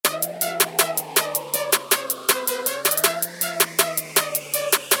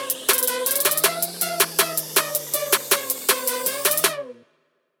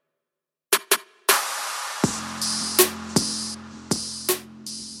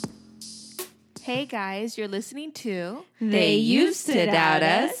Hey guys, you're listening to They Used to Doubt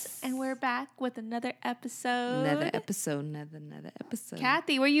Us. And we're back with another episode. Another episode.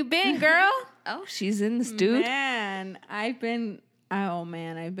 Kathy, where you been, girl? Oh, she's in this dude. Man, I've been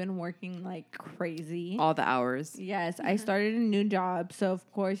working like crazy. All the hours. Yes, I started a new job, so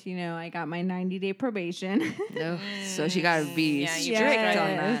of course, I got my 90-day probation. No, so she got to be strict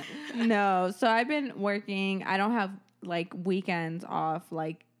on that. No, so I've been working. I don't have like weekends off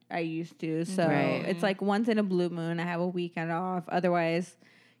like I used to. So it's like once in a blue moon I have a weekend off. Otherwise,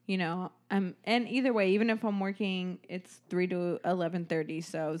 and either way, even if I'm working, it's 3 to 11:30.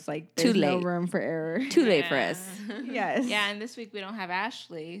 So it's like there's no room for error. Too late for us. Yes. Yeah, and this week we don't have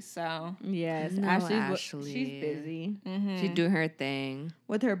Ashley, so yes, no, Ashley. She's busy. Mm-hmm. She's doing her thing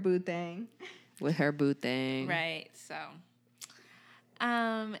with her boo thing. Right. So.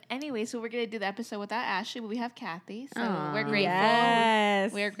 Anyway, so we're gonna do the episode without Ashley, but we have Kathy, so we're grateful.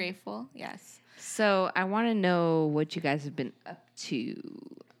 Yes. We're grateful. Yes. So I want to know what you guys have been up to.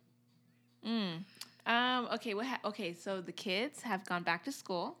 Okay. Okay. So the kids have gone back to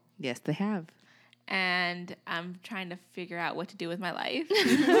school. Yes, they have. And I'm trying to figure out what to do with my life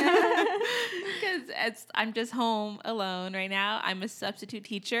because I'm just home alone right now. I'm a substitute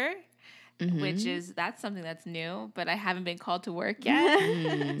teacher. Mm-hmm. That's something that's new, but I haven't been called to work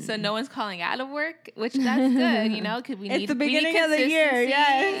yet. So no one's calling out of work, which that's good, because it's the beginning of the year.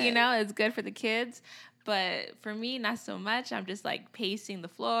 Yeah. It's good for the kids. But for me, not so much. I'm just like pacing the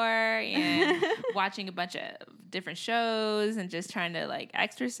floor and watching a bunch of different shows and just trying to like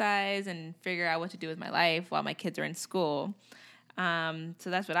exercise and figure out what to do with my life while my kids are in school. So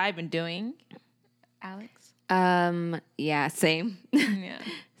that's what I've been doing. Alex? Yeah, same. Yeah.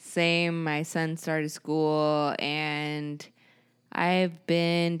 Same. My son started school and I've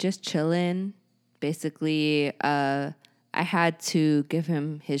been just chilling. Basically, I had to give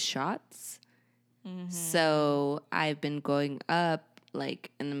him his shots. Mm-hmm. So I've been going up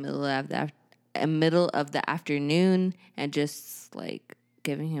like in the middle of the afternoon and just like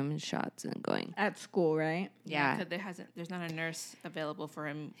giving him his shots and going at school, right? Yeah, because there's not a nurse available for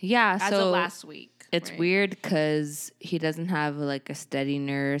him. Yeah, as of last week. It's weird because he doesn't have like a steady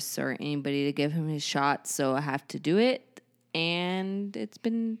nurse or anybody to give him his shots, so I have to do it, and it's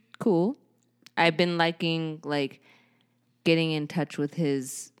been cool. I've been liking like getting in touch with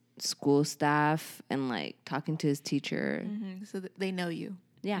his school staff and like talking to his teacher, so they know you.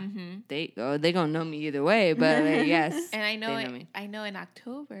 Yeah, they gonna know me either way, but yes. And I know in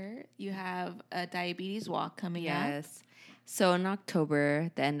October you have a diabetes walk coming up. Yes. So in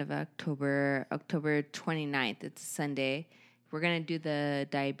October, the end of October 29th, it's a Sunday, we're gonna do the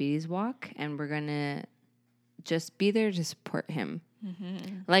diabetes walk, and we're gonna just be there to support him.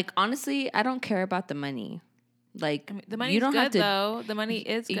 Mm-hmm. Like honestly, I don't care about the money. Like the money is good, though. The money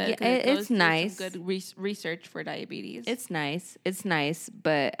is good. Yeah, it's nice. Good research for diabetes. It's nice.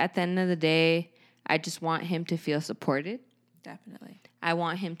 But at the end of the day, I just want him to feel supported. Definitely. I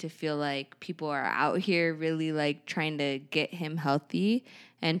want him to feel like people are out here really like trying to get him healthy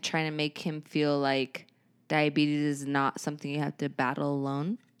and trying to make him feel like diabetes is not something you have to battle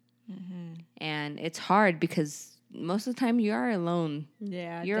alone. Mm-hmm. And it's hard because most of the time you are alone.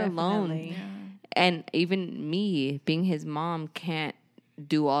 Yeah, you're definitely. alone. Yeah. And even me, being his mom, can't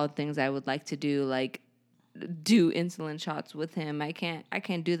do all the things I would like to do, like do insulin shots with him. I can't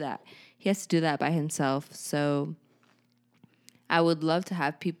do that. He has to do that by himself. So I would love to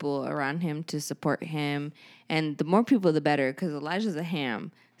have people around him to support him. And the more people, the better, because Elijah's a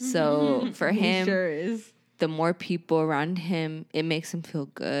ham. So for him, he sure is. The more people around him, it makes him feel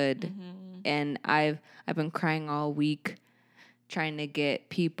good. Mm-hmm. And I've been crying all week, trying to get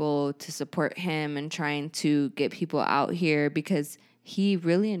people to support him and trying to get people out here because he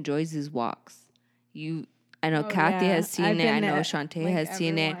really enjoys his walks. I know Kathy has seen it. I know Shantae has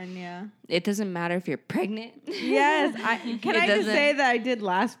seen it. Yeah. It doesn't matter if you're pregnant. Yes. Can I just say that I did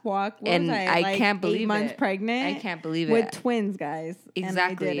last walk? I can't believe 8 months pregnant. I can't believe it. With twins, guys.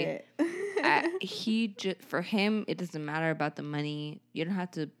 Exactly. And I did it. For him, it doesn't matter about the money. You don't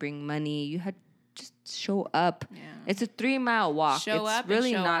have to bring money. You had just show up. Yeah. It's a 3-mile walk. Show it's up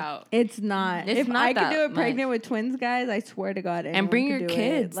really and show not. Out. It's not. It's if not I could that do it pregnant much. with twins, guys, I swear to God, and bring your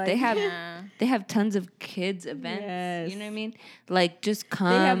kids. Like, they have tons of kids events. Yes. You know what I mean? Like just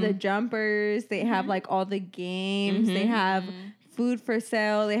come. They have the jumpers. They have like all the games. They have food for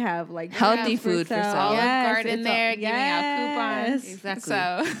sale. They have like healthy food for sale. Olive Garden there giving out coupons. Exactly.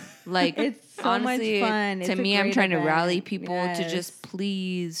 So like it's so honestly, much fun. To me, I'm trying to rally people to just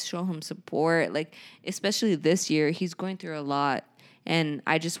please show him support. Like especially this year, he's going through a lot, and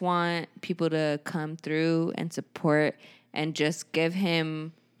I just want people to come through and support and just give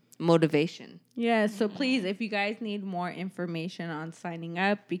him motivation. Yeah, so please, if you guys need more information on signing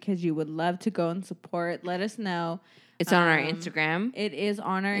up because you would love to go and support, let us know. It's on our Instagram. It is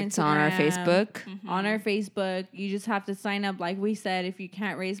on our Instagram. It's on our Facebook. Mm-hmm. On our Facebook. You just have to sign up. Like we said, if you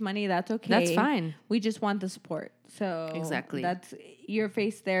can't raise money, that's okay. That's fine. We just want the support. So exactly. That's your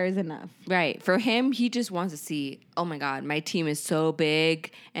face there is enough. Right. For him, he just wants to see, oh my God, my team is so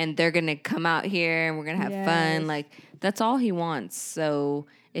big and they're going to come out here and we're going to have fun. Like, that's all he wants. So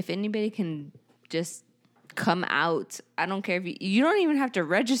if anybody can just come out, I don't care if you don't even have to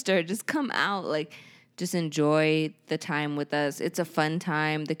register, just come out. Like, just enjoy the time with us. It's a fun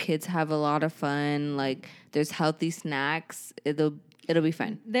time. The kids have a lot of fun. Like, there's healthy snacks. It'll be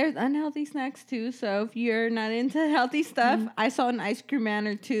fun. There's unhealthy snacks too. So if you're not into healthy stuff, I saw an ice cream man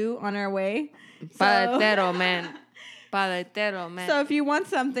or two on our way. Paletero, man. Paletero, man. So if you want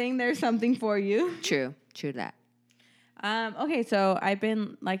something, there's something for you. True that. Okay, so I've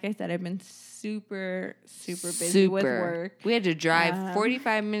been super busy with work. We had to drive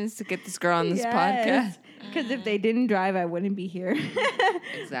 45 minutes to get this girl on this podcast. Because if they didn't drive, I wouldn't be here.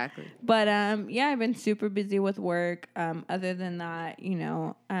 Exactly. But yeah, I've been super busy with work. Other than that,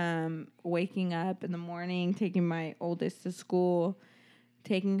 waking up in the morning, taking my oldest to school,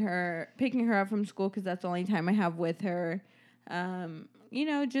 picking her up from school because that's the only time I have with her.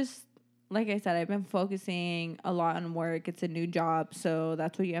 Just like I said, I've been focusing a lot on work. It's a new job, so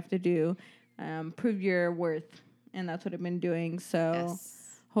that's what you have to do. Prove your worth, and that's what I've been doing. So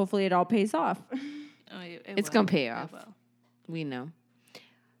hopefully it all pays off. It's going to pay off. We know.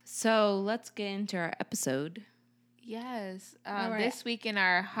 So let's get into our episode. Yes. This week in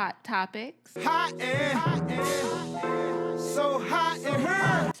our hot topics. Hot so hot in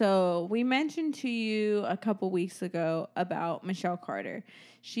her. So we mentioned to you a couple weeks ago about Michelle Carter.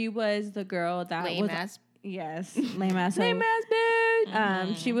 She was the girl that lame ass lame ass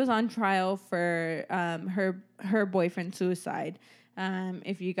bitch. She was on trial for her boyfriend's suicide.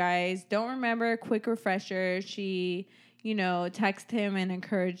 If you guys don't remember, quick refresher, she, texted him and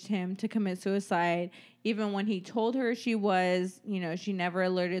encouraged him to commit suicide. Even when he told her she was, she never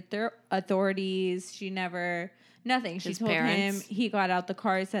alerted their authorities. Nothing. She told him, he got out the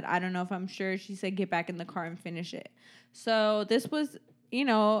car, said, I don't know if I'm sure. She said, get back in the car and finish it. So this was,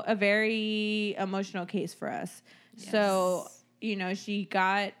 a very emotional case for us. Yes. So, she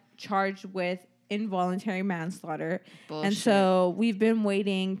got charged with involuntary manslaughter. Bullshit. And so we've been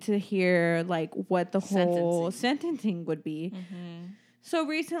waiting to hear what the whole sentencing would be. Mm-hmm. So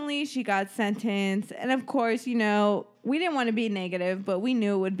recently she got sentenced, and of course, we didn't want to be negative, but we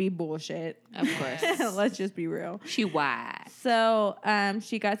knew it would be bullshit. Of course. Let's just be real. She wide. So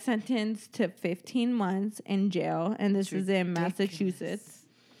she got sentenced to 15 months in jail, and this is in Massachusetts.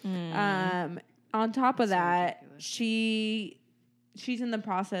 On top of that, she's in the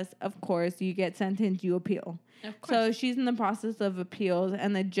process, of course, you get sentenced, you appeal. So she's in the process of appeals,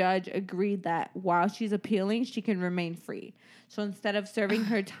 and the judge agreed that while she's appealing, she can remain free. So instead of serving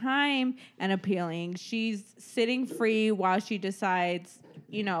her time and appealing, she's sitting free while she decides,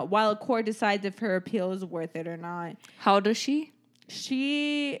 while a court decides if her appeal is worth it or not. How old is she?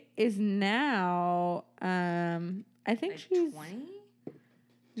 She is now, I think she's 20?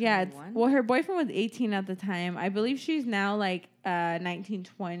 Yeah, her boyfriend was 18 at the time. I believe she's now 19,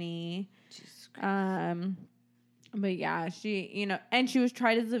 20. But yeah, she, and she was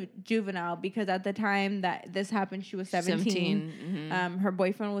tried as a juvenile because at the time that this happened, she was 17. Mm-hmm. Her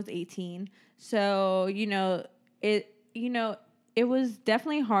boyfriend was 18. So, it was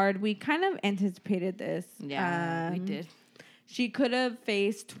definitely hard. We kind of anticipated this. Yeah, we did. She could have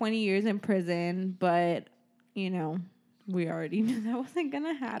faced 20 years in prison, but, we already knew that wasn't going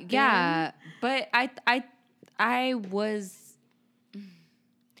to happen. Yeah, but I was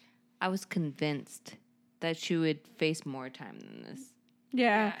convinced that she would face more time than this.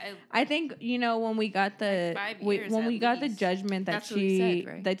 Yeah, I think when we got the the judgment that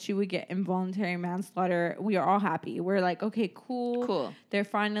she would get involuntary manslaughter, we are all happy. We're like, okay, cool. They're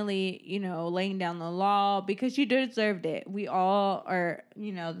finally laying down the law because she deserved it. We all are,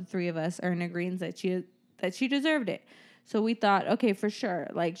 the three of us are in agreement that she deserved it. So we thought, okay, for sure,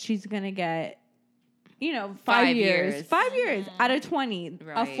 she's gonna get 5 years. 5 years out of 20,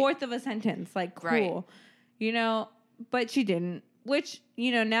 a fourth of a sentence. Cool. Right. But she didn't. Which,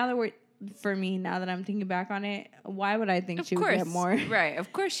 now that I'm thinking back on it, why would I think she would get more? Right,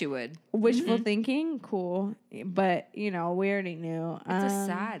 of course she would. Wishful thinking, cool. But, we already knew. It's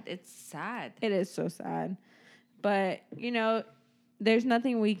sad. It is so sad. But, there's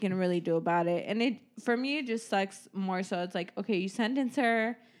nothing we can really do about it. And for me, it just sucks more so. It's okay, you sentence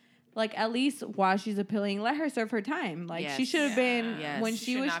her. like at least while she's appealing, let her serve her time. Like she should have been when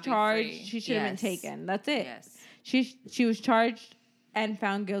she was charged. She should have been taken. That's it. Yes. She was charged and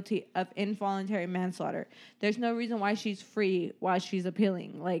found guilty of involuntary manslaughter. There's no reason why she's free while she's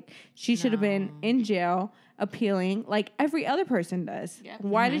appealing. Like she should have been in jail appealing like every other person does. Yep.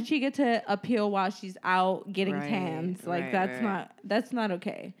 Why did she get to appeal while she's out getting tans? Like that's not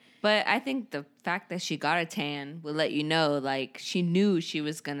okay. But I think the fact that she got a tan will let you know, like, she knew she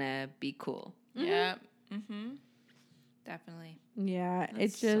was gonna be cool. Yeah. Definitely. Yeah, That's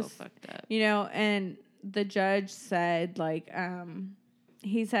it's just so fucked up. And the judge said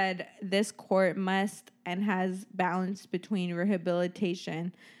he said this court must and has balance between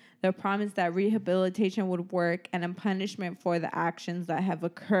rehabilitation, the promise that rehabilitation would work, and a punishment for the actions that have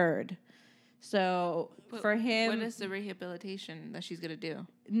occurred. So for him, what is the rehabilitation that she's gonna do?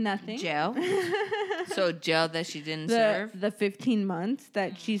 Nothing. Jail. So jail that she didn't serve. The 15 months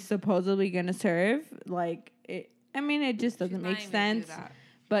that she's supposedly gonna serve, like it. I mean, it just doesn't make sense.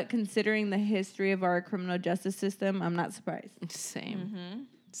 But considering the history of our criminal justice system, I'm not surprised. Same.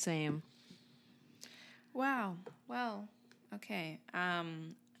 Same. Wow. Well, okay.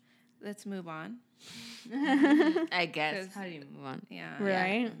 Let's move on. I guess. How do you move on? Yeah.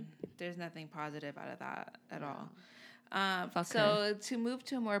 Right. Yeah. There's nothing positive out of that at all. So to move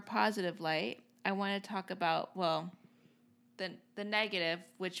to a more positive light, I want to talk about, the negative,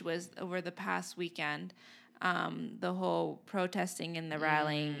 which was over the past weekend, the whole protesting and the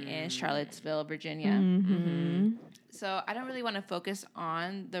rallying in Charlottesville, Virginia. So I don't really want to focus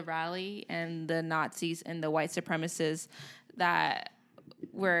on the rally and the Nazis and the white supremacists that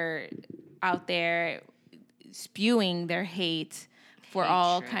were out there spewing their hate for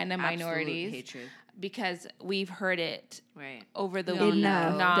all kind of minorities. Hatred. Because we've heard it over the week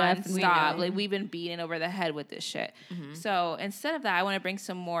nonstop. Like we've been beaten over the head with this shit. So instead of that, I want to bring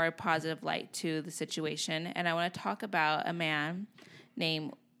some more positive light to the situation, and I want to talk about a man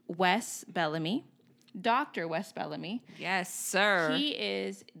named Wes Bellamy, Dr. Wes Bellamy. Yes, sir. He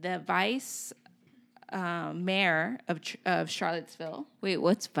is the vice mayor of Charlottesville. Wait,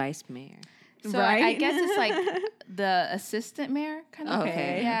 what's vice mayor? So I guess it's like the assistant mayor kind of.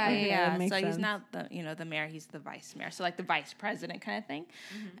 Okay. Yeah. So sense. he's not the mayor; he's the vice mayor. So like the vice president kind of thing.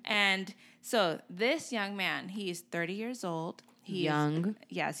 And so this young man, he's 30 years old.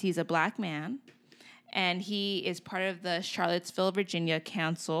 Yes, he's a black man, and he is part of the Charlottesville, Virginia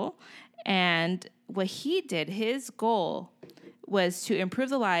Council. And what he did, his goal was to improve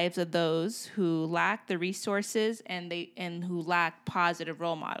the lives of those who lack the resources and who lack positive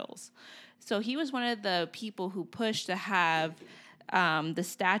role models. So he was one of the people who pushed to have the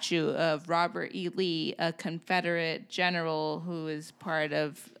statue of Robert E. Lee, a Confederate general who is part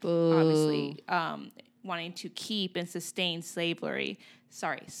of obviously wanting to keep and sustain slavery.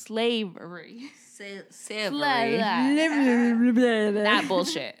 Slavery. That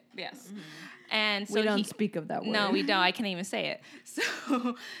bullshit. Yes. And so we don't speak of that word. No, we don't. I can't even say it.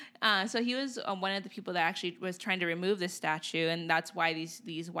 So he was one of the people that actually was trying to remove this statue, and that's why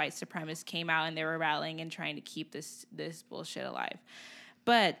these white supremacists came out and they were rallying and trying to keep this bullshit alive.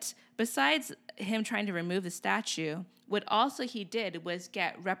 But besides him trying to remove the statue, what also he did was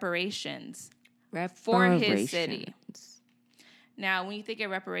get reparations for his city. Now, when you think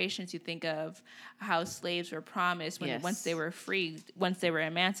of reparations, you think of how slaves were promised once they were freed, once they were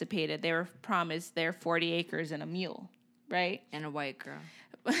emancipated, they were promised their 40 acres and a mule, right? And a white girl.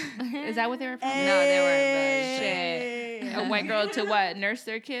 Is that what they were promised? No, they weren't. Shit. A white girl to what? Nurse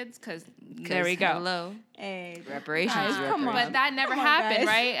their kids? Because there we go. Hello. Hey, reparations. come on. But that never happened,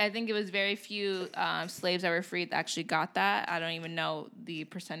 right? I think it was very few slaves that were freed that actually got that. I don't even know the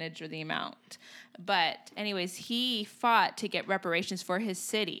percentage or the amount. But anyways, he fought to get reparations for his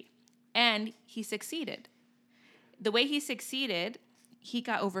city, and he succeeded. The way he succeeded, he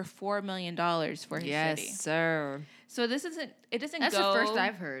got over $4 million for his city. Yes, sir. So it doesn't That's go. the first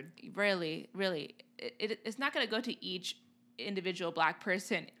I've heard. Really. It's not going to go to each individual black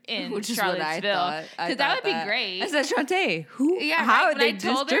person in Which Charlottesville, because that would be great. I said, Shantae, how are they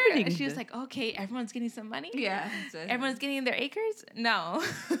distributing her, she was like, okay, everyone's getting some money. Yeah, everyone's getting their acres. No,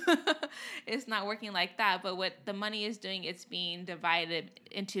 it's not working like that. But what the money is doing, it's being divided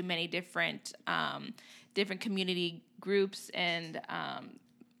into many different community groups and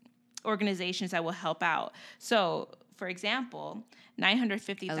organizations that will help out. So, for example,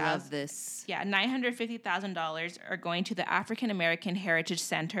 $950,000. I love this. Yeah, $950,000 are going to the African American Heritage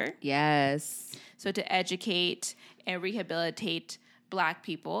Center. Yes. So to educate and rehabilitate Black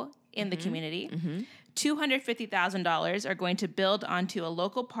people in the community. $250,000 are going to build onto a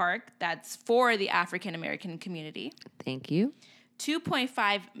local park that's for the African American community. Thank you.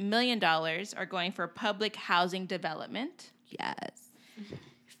 $2.5 million are going for public housing development. Yes.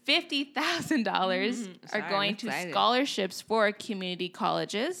 $50,000 are going to scholarships for community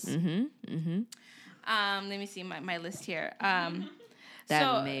colleges. Let me see my list here.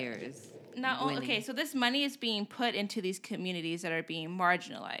 Mayor's. Okay, so this money is being put into these communities that are being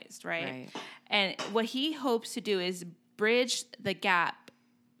marginalized, right? And what he hopes to do is bridge the gap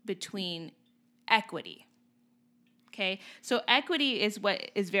between equity. Okay, so equity is what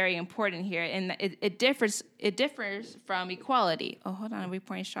is very important here, and it differs from equality. Oh, hold on, are we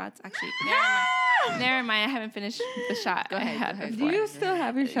pouring shots? Actually, never mind. I haven't finished the shot. Go ahead. Do you still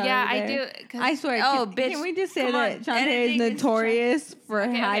have your shot? Yeah, over there? I do. I swear. Bitch, can we just say that Shantae is notorious for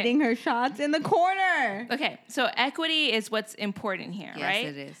hiding her shots in the corner? Okay, so equity is what's important here, right?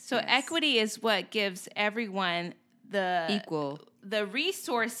 Yes, it is. So equity is what gives everyone the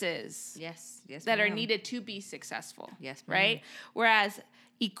resources. Yes, that are needed to be successful. Yes, ma'am. Right? Whereas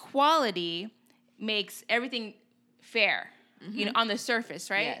equality makes everything fair, on the surface,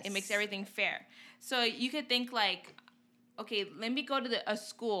 right? Yes. It makes everything fair. So you could think like, okay, let me go to a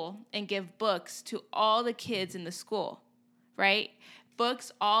school and give books to all the kids in the school, right?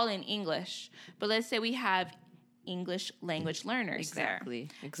 Books all in English. But let's say we have English language learners there.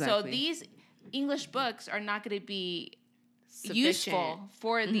 Exactly. So these English books are not going to be useful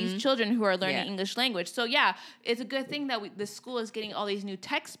for these children who are learning English language. So it's a good thing that the school is getting all these new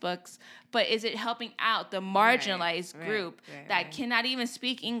textbooks, but is it helping out the marginalized group that cannot even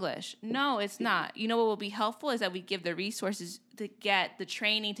speak English? No, it's not. You know what will be helpful is that we give the resources to get the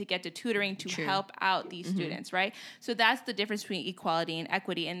training, to get the tutoring to help out these students, right? So that's the difference between equality and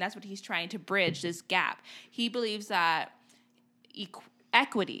equity, and that's what he's trying to bridge, this gap. He believes that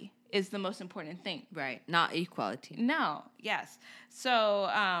equity is the most important thing. Right. Not equality. No. Yes. So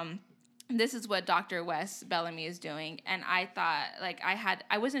this is what Dr. Wes Bellamy is doing. And I thought,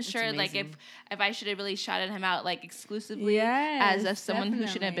 I wasn't sure, like, if I should have really shouted him out, like, exclusively as of someone who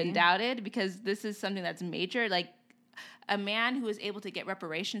shouldn't have been doubted, because this is something that's major. Like, a man who is able to get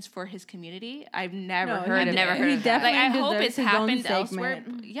reparations for his community, I've never heard of it. He definitely I hope deserves it's his happened own elsewhere.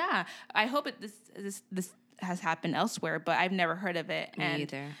 segment. Yeah. I hope this has happened elsewhere, but I've never heard of it. Me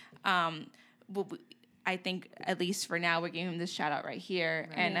either. I think, at least for now, we're giving him this shout out right here.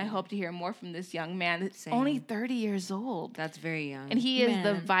 Right. And I hope to hear more from this young man. It's only 30 years old. That's very young. And he is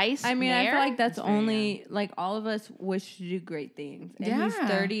the vice mayor. I feel like that's only, like, all of us wish to do great things. And he's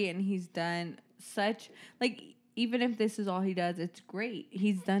 30 and he's done such, like, even if this is all he does, it's great.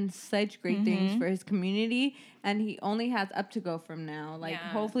 He's done such great things for his community, and he only has up to go from now. Like,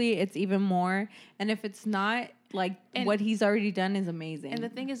 hopefully it's even more. And if it's not, like, what he's already done is amazing. And the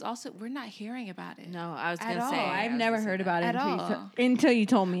thing is also, we're not hearing about it. No, I was going to say. I've never heard about it all. Until you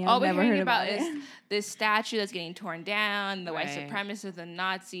told me. All I've never we're hearing heard about it. is this statue that's getting torn down, the white supremacists, the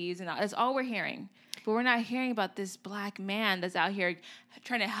Nazis, and all. That's all we're hearing. But we're not hearing about this black man that's out here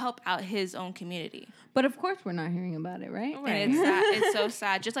trying to help out his own community. But of course we're not hearing about it, right? And it's sad. It's so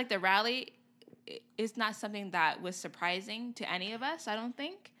sad. Just like the rally, it's not something that was surprising to any of us, I don't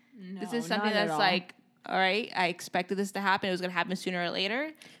think. No, this is something that's like, all right, I expected this to happen. It was going to happen sooner or later.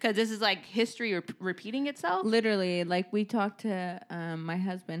 Because this is like history repeating itself. Literally, like, we talked to my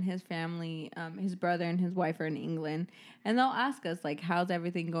husband, his family, his brother and his wife are in England. And they'll ask us, like, how's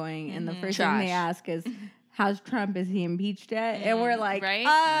everything going? And the first thing they ask is, how's Trump? Is he impeached yet? And we're like,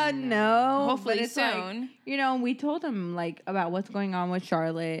 no. Hopefully soon. Like, we told him, like, about what's going on with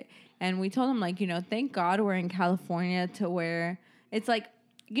Charlotte. And we told him, like, thank God we're in California to where it's like,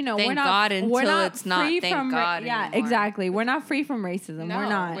 thank we're not, God until we're not it's not free thank from God yeah, anymore. exactly. We're not free from racism. No, we're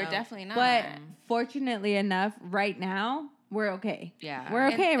not. We're definitely not. But fortunately enough, right now, we're okay. Yeah. We're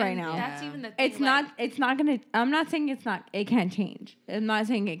okay right now. That's even the thing. It's not gonna, I'm not saying it can't change. I'm not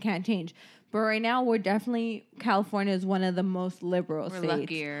saying it can't change. But right now, we're definitely, California is one of the most liberal states.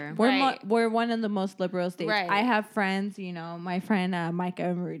 Luckier. We're one of the most liberal states. Right. I have friends, my friend Micah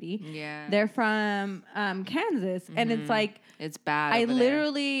and Rudy. Yeah. They're from Kansas. And it's like, it's bad. I over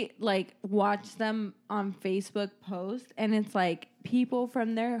literally like watch them on Facebook post, and it's like people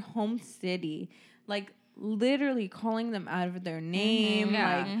from their home city, like literally calling them out of their name.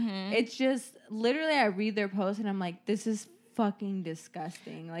 It's just literally, I read their post and I'm like, this is fucking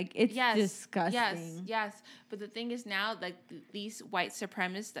disgusting. Like, it's disgusting. Yes. But the thing is now, like, these white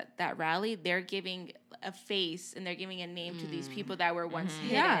supremacists that rally, they're giving a face and they're giving a name to these people that were once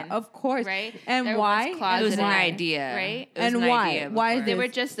hidden. Yeah, of course. Right? And why? It was an idea. Right? And why? Why is They this? were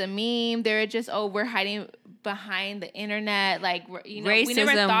just a meme. They were just, we're hiding behind the internet. Like, you know, Racism we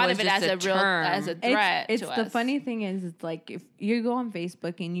never thought was of it just as a a real term. as a threat. It's to the us. funny thing is, it's like if you go on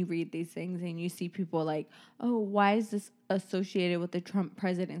Facebook and you read these things and you see people like, oh, why is this associated with the Trump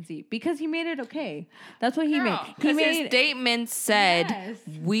presidency? Because he made it okay. That's what he Girl, made. He Because his made statement said, Yes.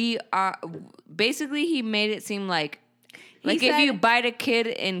 we are, basically he made it seem like if said- you bite a kid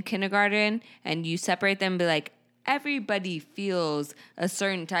in kindergarten and you separate them, be like, everybody feels a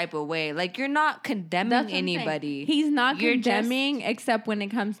certain type of way. Like, you're not condemning That's what I'm saying. anybody. He's not You're just- condemning except when it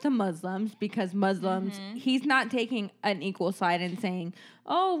comes to Muslims, because Muslims, Mm-hmm. he's not taking an equal side and saying,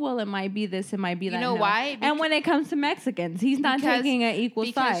 oh, well, it might be this, it might be that. know No. why? And when it comes to Mexicans, he's not taking an equal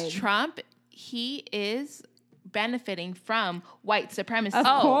because side. Trump, he is benefiting from white supremacy. Of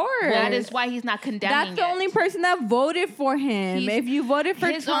course. That is why he's not condemning That's the only person that voted for him. He's- If you voted for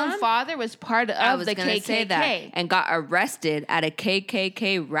his Trump, own father was part I of was the gonna KKK. say that, and got arrested at a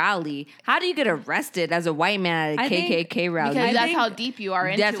KKK rally. How do you get arrested as a white man at a I think- KKK rally? because Because that's think- how deep you are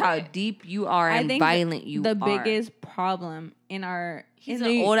into That's how it. deep you are I and think violent you the are. biggest problem in our He's in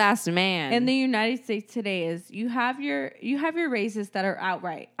an the, old ass man. in the United States today is you have your racists that are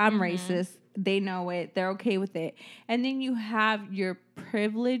outright, I'm Mm-hmm. racist. They know it. They're okay with it. And then you have your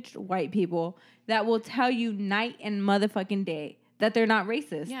privileged white people that will tell you night and motherfucking day that they're not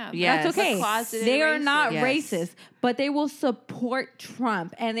racist. Yeah, Yes. That's okay. The closeted They are not Yes. racist, but they will support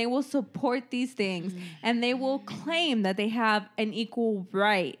Trump and they will support these things and they will claim that they have an equal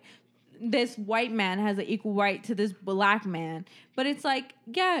right. This white man has an equal right to this black man. But it's like,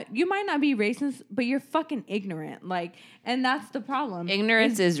 yeah, you might not be racist, but you're fucking ignorant. Like, and that's the problem.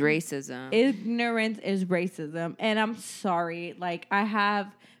 Ignorance is racism. Ignorance is racism. And I'm sorry. Like, I have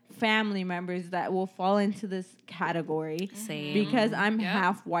family members that will fall into this category Same. because I'm Yep.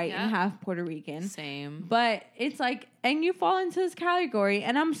 half white and Yep. half Puerto Rican. Same. But it's like, and you fall into this category,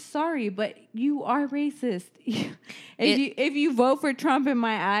 and I'm sorry, but you are racist. if you vote for Trump in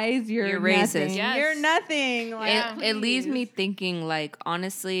my eyes, you're racist. nothing. Yes. You're nothing. Like, It leaves me please. thinking, like,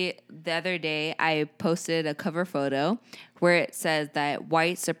 honestly, the other day I posted a cover photo where it says that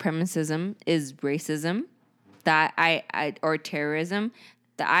white supremacism is racism, that I or terrorism.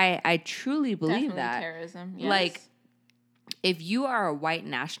 That I truly believe Definitely that. terrorism. Yes. Like, if you are a white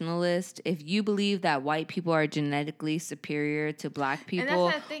nationalist, if you believe that white people are genetically superior to black and people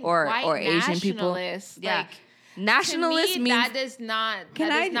that's the thing, or white Asian people, nationalists, yeah. like, Nationalist to me, means that does not Can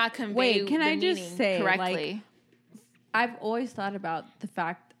that I- does not convey wait, can the I just meaning say, like, correctly. I've always thought about the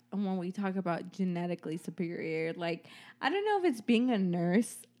fact when we talk about genetically superior, like, I don't know if it's being a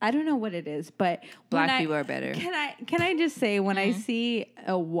nurse. I don't know what it is, but black people are better. Can I just say when I see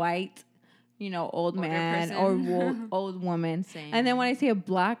a white, old Older man person. or old woman, Same. and then when I see a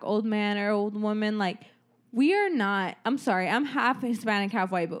black old man or old woman, like, we are not. I'm sorry, I'm half Hispanic,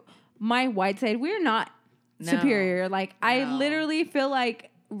 half white, but my white side, we're not No. superior. Like, I No. literally feel like,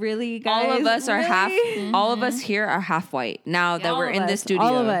 really, guys, All of us are half. really? All of us here are half white now that All we're of in the us. studio.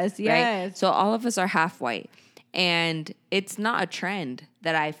 All of us, right? yes. So all of us are half white, and it's not a trend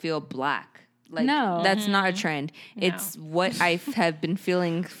that I feel black. Like, No. that's not a trend. It's what I have been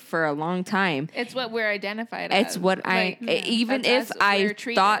feeling for a long time. It's what we're identified as. It's what Like, even that's if as I we're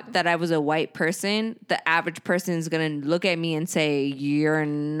treated. thought that I was a white person, the average person is gonna look at me and say, "You're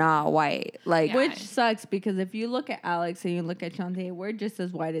not white." Like, Yeah. Which sucks because if you look at Alex and you look at Shantae, we're just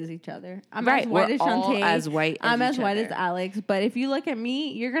as white as each other. I'm Right, as white we're as all Shantae. as white as I'm as each white as other. Alex. But if you look at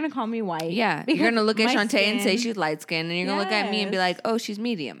me, you're gonna call me white. yeah, Because you're gonna look at my Shantae and say skin- she's light skinned, and you're gonna look at me and be Yes. like, "Oh, she's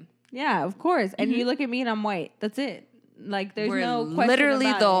medium." Yeah, of course. And you look at me and I'm white. That's it. Like, there's We're no question literally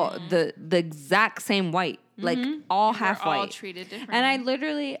about it. the exact same white, like all half we're all white. treated differently. And I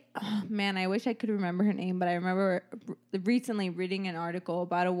literally, oh man, I wish I could remember her name, but I remember recently reading an article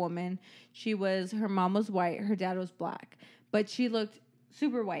about a woman. Her mom was white, her dad was black, but she looked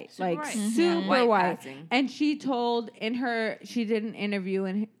super white, Super like white. super White white. passing. And she told she did an interview,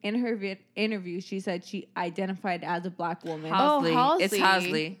 and in her interview, she said she identified as a black woman. Halsey. It's Halsey.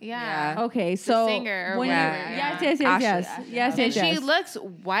 Halsey. Yeah. Okay, so singer or when whatever, you- yeah. yes, Ashley, yes, Ashley. yes, and yes, she yes. looks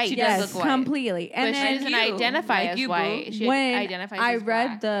white. She does Yes, look white. completely. And But she then doesn't you, identify like as you, boo. white. She when identifies I as read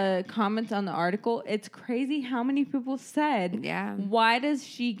black. the comments on the article, it's crazy how many people said, Yeah. why does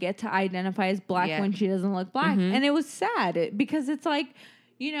she get to identify as black Yeah. when she doesn't look black? And it was sad because it's like,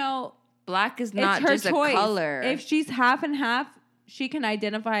 Black is not it's her just choice. a color. If she's half and half, she can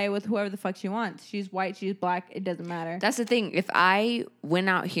identify with whoever the fuck she wants. She's white, she's black, it doesn't matter. That's the thing. If I went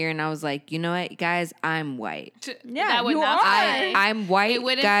out here and I was like, you know what, guys, I'm white. Yeah, that would you not are. fly. I'm white, It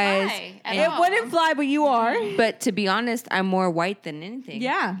wouldn't guys. fly at It all. wouldn't fly, but you are. But to be honest, I'm more white than anything.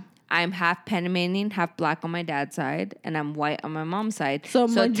 Yeah. I'm half Panamanian, half black on my dad's side, and I'm white on my mom's side. So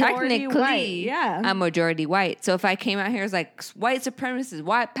majority technically, white, yeah. I'm majority white. So if I came out here as like white supremacist,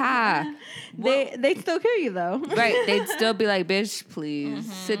 white pie, They still kill you though. right? They'd still be like, bitch,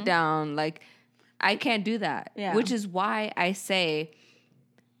 please sit down. Like, I can't do that. Yeah. Which is why I say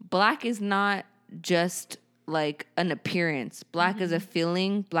black is not just like an appearance. Black is a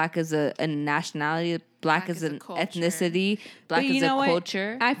feeling. Black is a nationality. Black is an ethnicity. Black is a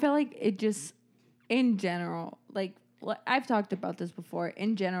culture. I feel like it just, in general, like I've talked about this before.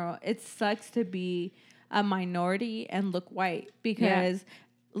 In general, it sucks to be a minority and look white because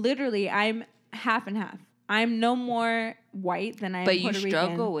literally I'm half and half. I'm no more white than I am Puerto Rican. But you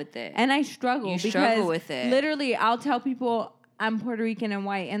struggle with it. And I struggle because with it. Literally, I'll tell people I'm Puerto Rican and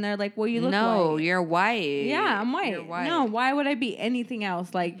white, and they're like, "Well, you look white." No, you're white. Yeah, I'm white. You're white. No, why would I be anything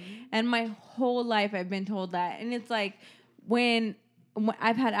else? Like, and my whole life I've been told that, and it's like when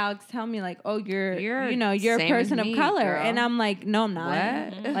I've had Alex tell me like, "Oh, you're a person of color," girl. And I'm like, "No, I'm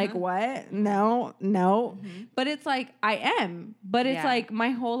not." What? Like what? No. But it's like I am. But it's like my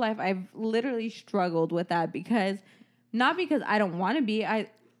whole life I've literally struggled with that because not because I don't want to be.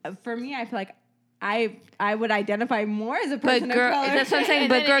 For me, I feel like I would identify more as a person of color. That's what I'm saying.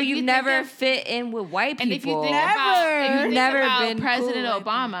 But girl, you never fit in with white people. And if you think about, never been President cool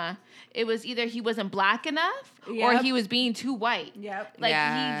Obama, it was either he wasn't black enough or he was being too white. Yep. Like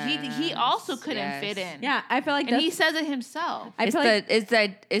he also couldn't fit in. Yeah, I feel like and he says it himself.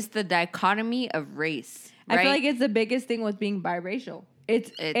 It's the dichotomy of race. Right? I feel like it's the biggest thing with being biracial.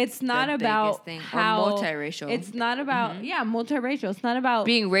 It's not about how or multiracial. It's not about multiracial. It's not about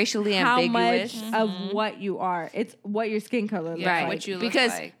being racially ambiguous much of what you are. It's what your skin color looks like. What you look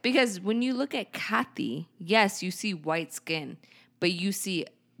like. Because when you look at Kathy, yes, you see white skin, but you see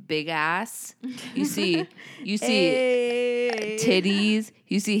big ass. You see titties.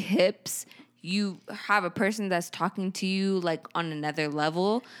 You see hips. You have a person that's talking to you like on another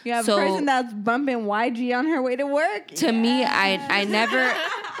level. You have a person that's bumping YG on her way to work. To me,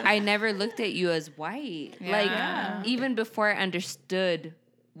 I never looked at you as white. Yeah. Like even before I understood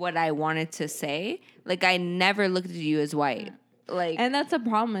what I wanted to say, like I never looked at you as white. Like, and that's a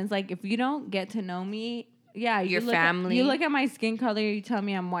problem. It's like if you don't get to know me. Yeah, your family. You look at my skin color, you tell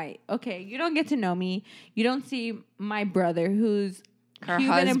me I'm white. Okay, you don't get to know me. You don't see my brother who's her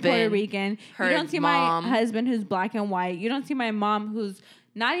Cuban husband, and Puerto Rican. Her you don't see mom. my husband who's black and white. You don't see my mom who's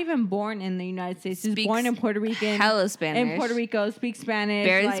not even born in the United States. She's born in Puerto Rican. Hella Spanish. In Puerto Rico, speaks Spanish.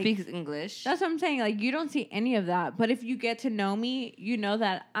 Barely speaks English. That's what I'm saying. Like, you don't see any of that. But if you get to know me, you know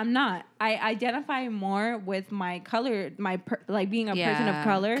that I'm not. I identify more with my color, being a person of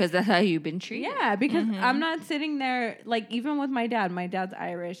color. Because that's how you've been treated. Yeah, because I'm not sitting there, like, even with my dad. My dad's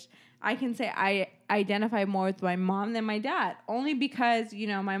Irish. I can say I identify more with my mom than my dad. Only because,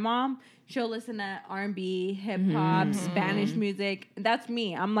 my mom, she'll listen to R&B, hip-hop, Spanish music. That's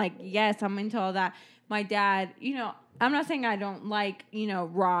me. I'm like, yes, I'm into all that. My dad, I'm not saying I don't like,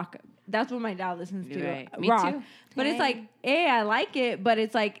 rock. That's what my dad listens to. Right. Rock. Me too. But it's like, I like it. But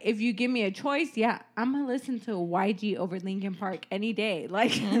it's like, if you give me a choice, I'm going to listen to YG over Linkin Park any day.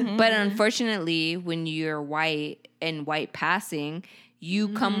 Like, But unfortunately, when you're white and white passing, you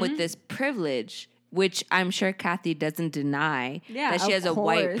come with this privilege, which I'm sure Kathy doesn't deny, that she has a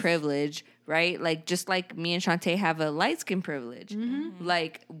white privilege, right? Like, just like me and Shantae have a light-skin privilege.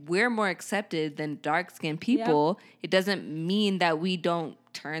 Like, we're more accepted than dark-skinned people. Yep. It doesn't mean that we don't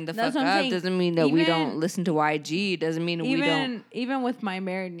turn the fuck up. Doesn't mean that we don't listen to YG. Doesn't mean we don't. Even with my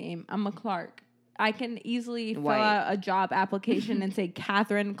married name, I'm a Clark. I can easily fill out a job application and say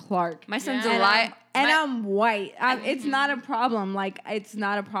Catherine Clark. My son's a lie. And I'm white. It's not a problem. Like, it's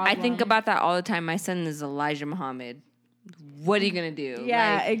not a problem. I think about that all the time. My son is Elijah Muhammad. What are you going to do?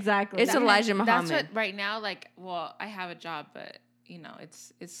 Yeah, exactly. It's Elijah Muhammad. That's what right now, I have a job, but,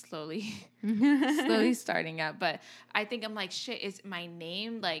 it's slowly starting up. But I think I'm like, shit, is my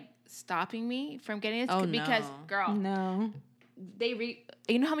name, stopping me from getting it? Because, girl. No.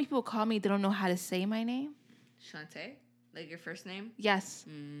 You know how many people call me, they don't know how to say my name? Shantae? Like your first name? Yes.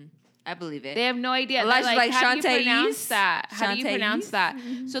 I believe it. They have no idea. Like how do you pronounce that? How do you pronounce that?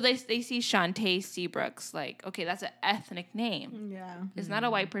 So they see Shantae Seabrooks. Like, okay, that's an ethnic name. Yeah. It's not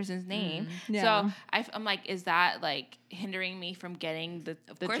a white person's name. Yeah. So I'm like, is that hindering me from getting the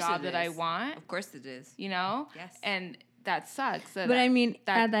job that I want? Of course it is. Yes. And that sucks. But I mean,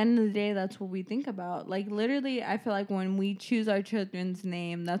 at the end of the day, that's what we think about. Like, literally, I feel like when we choose our children's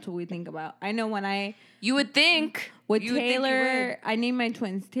name, that's what we think about. I know when you would think. With Taylor, I named my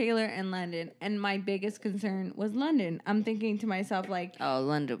twins Taylor and London. And my biggest concern was London. I'm thinking to myself, like... Oh,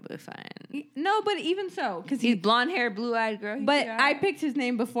 London will be fine. No, but even so, because He's blonde hair, blue eyed girl. But I picked his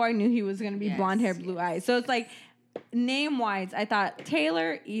name before I knew he was going to be blonde hair, blue eyes. So it's like, name wise, I thought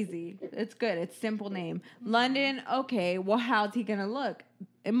Taylor, easy. It's good. It's simple name. London, okay. Well, how's he going to look?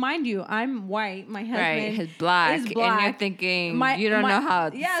 And mind you, I'm white. My husband is black. Is black. And you're thinking, you don't know how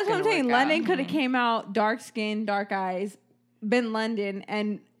it's that's what I'm saying. London could have came out dark skin, dark eyes, been London,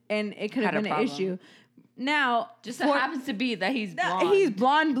 and it could have been an issue. Now, just so happens to be that he's blonde. He's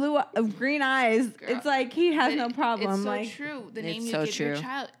blonde, blue, green eyes. Girl, it's like he has no problem. It's so like, true. The name you so give your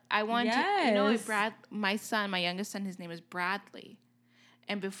child. I want to. You know what? My youngest son, his name is Bradley.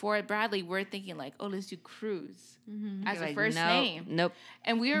 And before Bradley, we're thinking like, oh, let's do Cruz as a first name. Nope.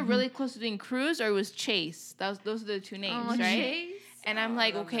 And we were really close to doing Cruz, or it was Chase. Those are the two names, right? Chase? And I'm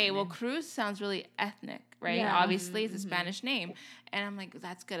like, okay, well, Cruz sounds really ethnic, right? Yeah. Obviously, it's a Spanish name. And I'm like,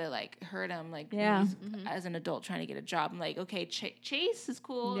 that's gonna like hurt him, like as an adult trying to get a job. I'm like, okay, Chase is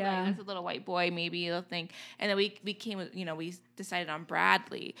cool. Yeah. Like, that's a little white boy, maybe they'll think. And then we decided on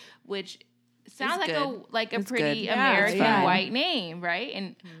Bradley, which sounds like a pretty American white name, right?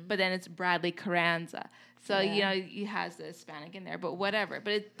 And but then it's Bradley Carranza. So, he has the Hispanic in there, but whatever.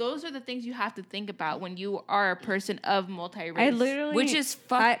 But those are the things you have to think about when you are a person of multi-race. Which is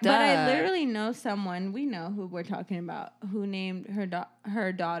fucked up. But I literally know someone, we know who we're talking about, who named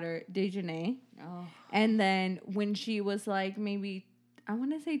her daughter Dejanay. Oh. And then when she was like maybe, I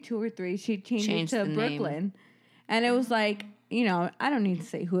want to say 2 or 3, she changed it to Brooklyn. Name. And it was like, I don't need to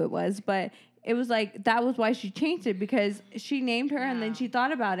say who it was, but it was like, that was why she changed it, because she named her and then she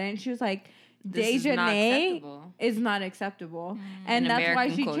thought about it and she was like, Dejanay is not acceptable. And that's American why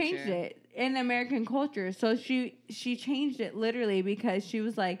she changed it in American culture. So she changed it literally because she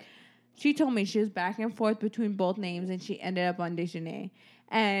was like, she told me she was back and forth between both names and she ended up on Dejanay.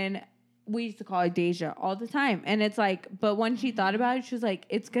 And we used to call her Deja all the time. And it's like, but when she thought about it, she was like,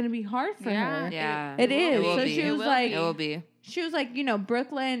 it's going to be hard for her. Yeah. It is. So she was like, it will be. She was like,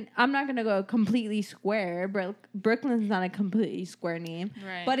 Brooklyn, I'm not going to go completely square. Brooklyn's not a completely square name.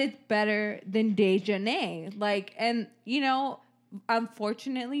 Right. But it's better than Dejanay. Like, and,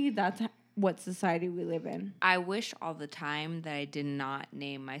 unfortunately, that's what society we live in. I wish all the time that I did not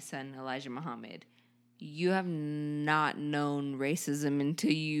name my son Elijah Muhammad. You have not known racism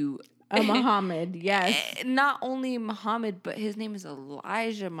until you... Muhammad, yes. Not only Muhammad, but his name is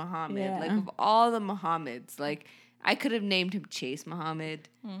Elijah Muhammad. Yeah. Like, of all the Muhammads, like... I could have named him Chase Muhammad,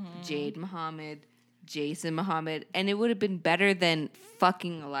 Jade Muhammad, Jason Muhammad, and it would have been better than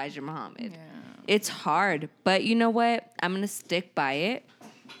fucking Elijah Muhammad. Yeah. It's hard, but you know what? I'm going to stick by it.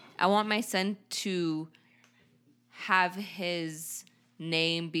 I want my son to have his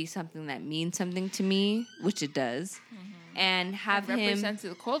name be something that means something to me, which it does, and have him... It represents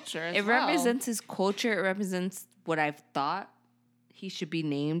his culture as well. It represents his culture. It represents what I've thought he should be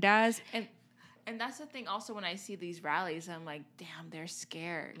named as. And that's the thing also when I see these rallies, I'm like, damn, they're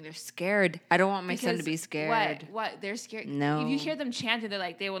scared. They're scared. I don't want my son to be scared. What? They're scared? No. If you hear them chanting, they're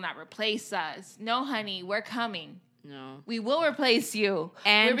like, they will not replace us. No, honey, we're coming. No. We will replace you.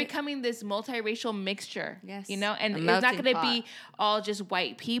 And we're becoming this multiracial mixture. Yes. And it's not going to be all just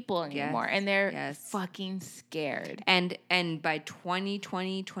white people anymore. Yes. And they're fucking scared. And by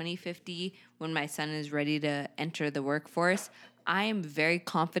 2020, 2050, when my son is ready to enter the workforce, I am very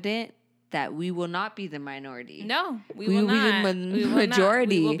confident that we will not be the minority. No, we will not. Be the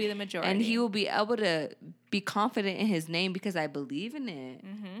majority. We will be the majority. And he will be able to be confident in his name because I believe in it.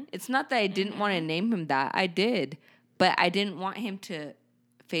 It's not that I didn't want to name him that. I did. But I didn't want him to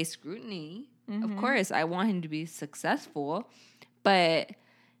face scrutiny. Of course, I want him to be successful. But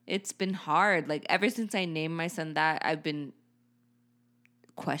it's been hard. Like, ever since I named my son that, I've been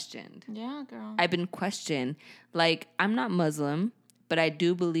questioned. Yeah, girl. I've been questioned. Like, I'm not Muslim, but I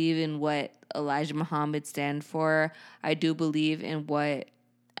do believe in what Elijah Muhammad stand for. I do believe in what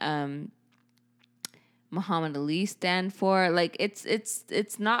Muhammad Ali stand for. Like,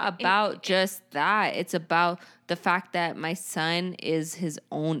 it's not about just that. It's about the fact that my son is his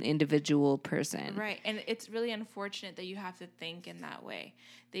own individual person. Right. And it's really unfortunate that you have to think in that way.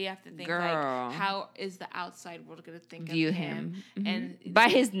 That you have to think, Girl. like, how is the outside world going to think View of him? And by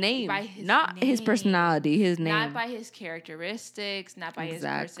his name. Not his personality, his name. Not by his characteristics, not by his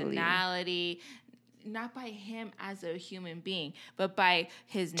personality, not by him as a human being, but by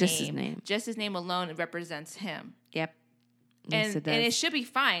his Just name. His name. Just his name alone represents him. Yep. Yes, and it should be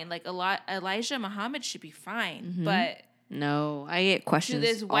fine. Like, Elijah Muhammad should be fine. But no, I get questions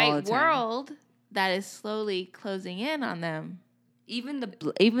to this white world that is slowly closing in on them.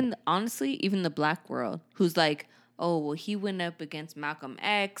 Even honestly, even the black world, who's like, oh, well, he went up against Malcolm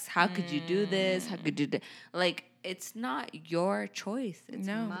X. How could you do this? How could you do? Like, it's not your choice. It's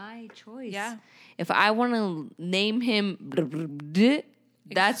No. my choice. Yeah. If I want to name him,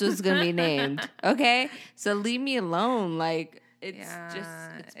 that's what's gonna be named. Okay, so leave me alone. Like it's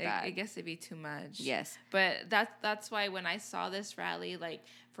bad. It gets to be too much. Yes, but that's why when I saw this rally, like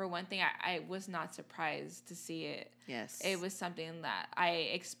for one thing, I was not surprised to see it. Yes, it was something that I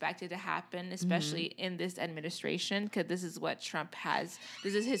expected to happen, especially in this administration, because this is what Trump has.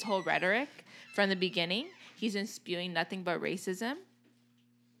 This is his whole rhetoric from the beginning. He's been spewing nothing but racism,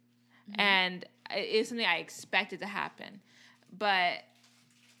 and it's something I expected to happen, but.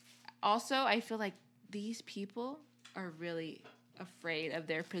 Also, I feel like these people are really afraid of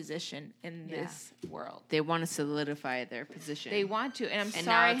their position in this world. They want to solidify their position. They want to, and I'm and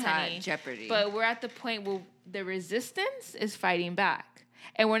sorry, now it's honey, at jeopardy. but we're at the point where the resistance is fighting back.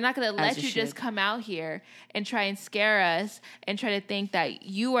 And we're not going to let you just come out here and try and scare us and try to think that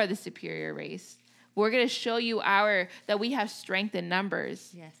you are the superior race. We're going to show you that we have strength in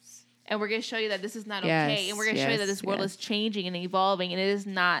numbers. Yes. And we're going to show you that this is not okay. And we're going to show you that this world is changing and evolving. And it is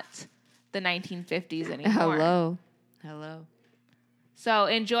not the 1950s anymore. Hello. So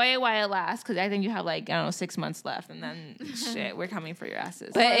enjoy it while it lasts. Because I think you have 6 months left. And then, shit, we're coming for your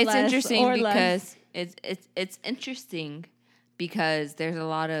asses. But it's interesting because it's interesting because there's a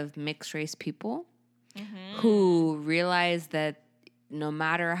lot of mixed race people who realize that no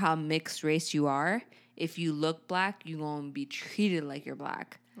matter how mixed race you are, if you look black, you're going to be treated like you're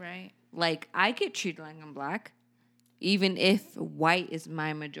black. Right. Like, I get treated like I'm black, even if white is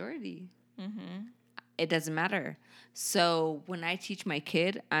my majority. Mm-hmm. It doesn't matter. So when I teach my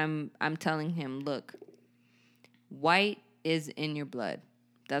kid, I'm telling him, look, white is in your blood.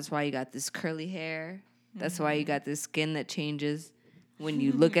 That's why you got this curly hair. That's why you got this skin that changes when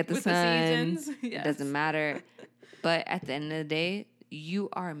you look at the sun. It doesn't matter. But at the end of the day, you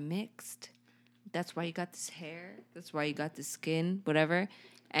are mixed. That's why you got this hair. That's why you got this skin, whatever.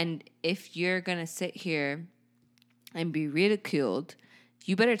 And if you're going to sit here and be ridiculed,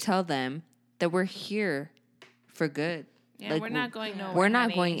 you better tell them that we're here for good. Yeah, we're not going nowhere. We're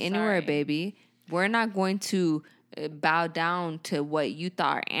not going anywhere, Sorry. baby. We're not going to bow down to what you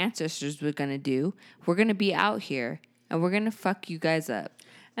thought our ancestors were going to do. We're going to be out here, and we're going to fuck you guys up.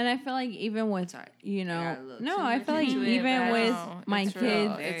 And I feel like even with, I feel like even with my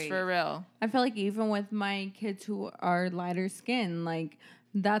kids. It's for real. I feel like even with my kids who are lighter skin, like,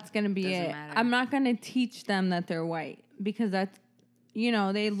 that's going to be Doesn't it. matter. I'm not going to teach them that they're white because that's,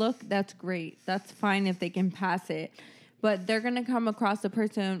 they look, that's great. That's fine if they can pass it. But they're going to come across a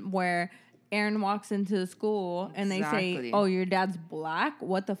person where Aaron walks into the school and they say, oh, your dad's black?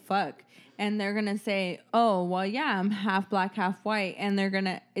 What the fuck? And they're going to say, oh, well, yeah, I'm half black, half white. And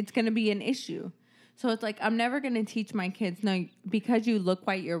it's going to be an issue. So it's like, I'm never going to teach my kids, no, because you look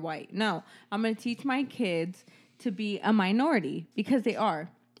white, you're white. No, I'm going to teach my kids to be a minority because they are.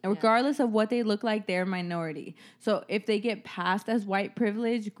 Regardless of what they look like, they're a minority. So if they get passed as white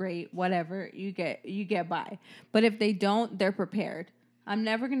privilege, great, whatever, you get by. But if they don't, they're prepared. I'm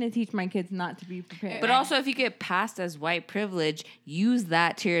never going to teach my kids not to be prepared. But also, if you get passed as white privilege, use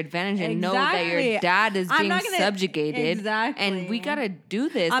that to your advantage and know that your dad is being subjugated. Exactly. And we got to do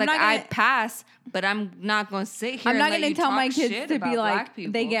this. I pass, but I'm not going to sit here I'm not going to tell my kids to about be like,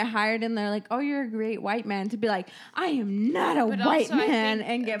 people. they get hired and they're like, oh, you're a great white man. To be like, I am not a white man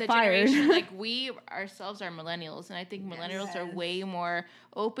and get fired. We ourselves are millennials. And I think millennials are way more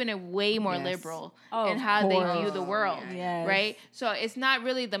open and way more liberal in how they view the world. Yes. Right? So it's not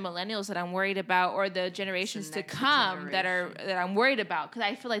really the millennials that I'm worried about or the generations to come that I'm worried about because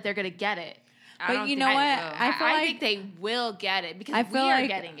I feel like they're going to get it. But you know what? I think they will get it because we are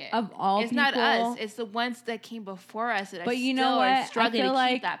getting it. Of all it's people, not us. It's the ones that came before us that but you know still what? are struggling to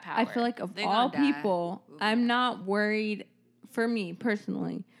keep that power. I feel like of all people, I'm not worried. For me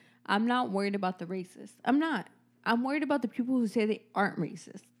personally, I'm not worried about the racists. I'm not. I'm worried about the people who say they aren't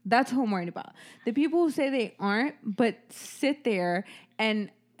racist. That's who I'm worried about. The people who say they aren't, but sit there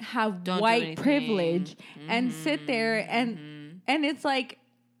and have white privilege and sit there and it's like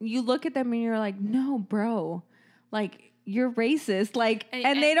you look at them and you're like, no, bro, like you're racist, like,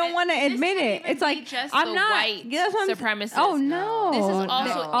 and they don't want to admit it. It's like I'm not white supremacist. Oh no, this is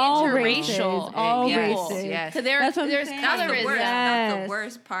also all interracial. All people. races. Yes. Because there's colorism. That's the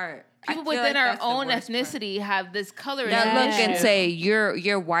worst part. people feel within like our that's the own worst part. ethnicity have this colorism That look and issue. say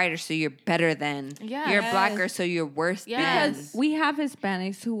you're whiter, so you're better than. Yes. You're blacker, so you're worse than. Because we have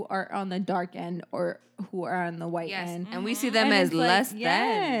Hispanics who are on the dark end or who are on the white Yes, end. and we see them And as it's like, less than.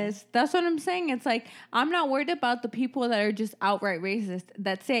 yes, that's what I'm saying. It's like I'm not worried about the people that are just outright racist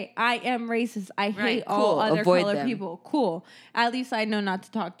that say I am racist. I hate all cool. other Avoid colored them. people. Cool. At least I know not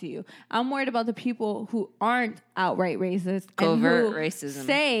to talk to you. I'm worried about the people who aren't outright racist Covert and who racism.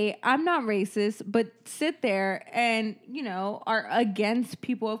 say I'm not racist, but sit there and are against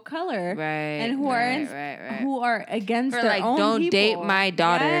people of color, Right, And who right. who are against Or their like, own don't people. date my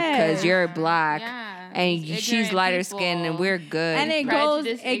daughter because Yes. you're black Yeah. and It's she's ignorant lighter people. skinned and we're good. And it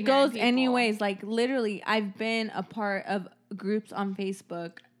Prejudiced, goes ignorant people. anyways. Like literally, I've been a part of groups on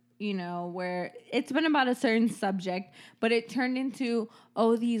Facebook, where it's been about a certain subject, but it turned into,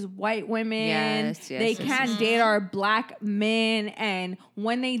 these white women, Yes, they can't date our black men, and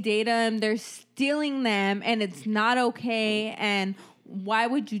when they date them, they're stealing them, and it's not okay. And why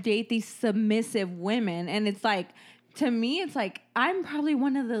would you date these submissive women? And it's like, to me, it's like I'm probably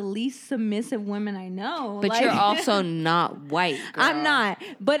one of the least submissive women I know. But Like, you're also not white, girl. I'm not.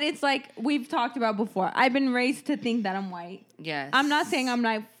 But it's like we've talked about before. I've been raised to think that I'm white. Yes. I'm not saying I'm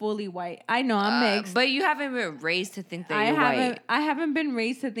not fully white. I know I'm mixed. But you haven't been raised to think that I you're haven't. white. I haven't been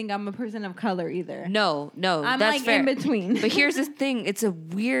raised to think I'm a person of color either. No, I'm that's like fair. in between. But here's the thing: it's a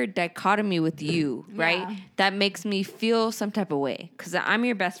weird dichotomy with you, right? Yeah. That makes me feel some type of way because I'm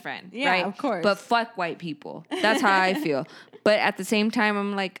your best friend, Yeah, right? of course. But fuck white people. That's how I feel. But at the same time,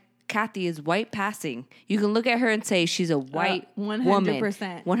 I'm like, Kathy is white passing. You can look at her and say she's a white 100%. woman,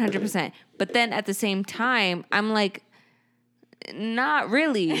 100%. But then at the same time, I'm like, not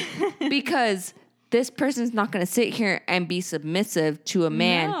really, because this person's not going to sit here and be submissive to a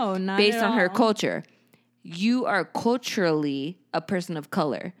man No, not based at on her all. culture. You are culturally a person of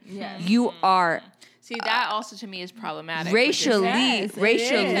color. Yes. You are See, that also to me is problematic. what you're saying. Yes, it Because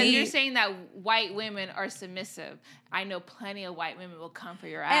racially. you're saying that white women are submissive. I know plenty of white women will come for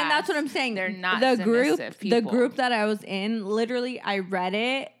your ass. And that's what I'm saying. They're not the submissive group. The people. group that I was in, literally, I read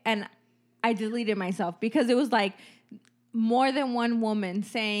it and I deleted myself because it was like more than one woman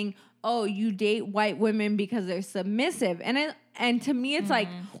saying, "Oh, you date white women because they're submissive," and to me, it's like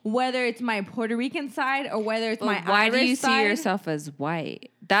whether it's my Puerto Rican side or whether it's my why do Irish you side, see yourself as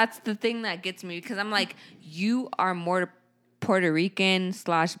white? That's the thing that gets me because I'm like, you are more Puerto Rican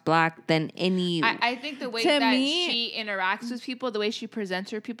 / black than any. I think the way To that me- she interacts with people, the way she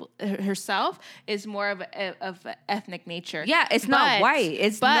presents herself, is more of a ethnic nature. Yeah, it's not white.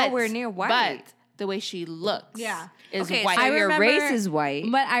 It's nowhere near white. But the way she looks, Yeah. is Okay, white. so I your remember- race is white.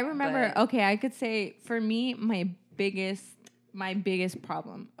 But I remember, but- okay, I could say for me, my biggest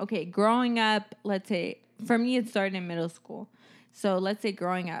problem. Okay, growing up, let's say for me, it started in middle school. So let's say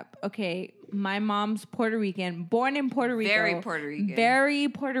growing up, okay, my mom's Puerto Rican, born in Puerto Rico, very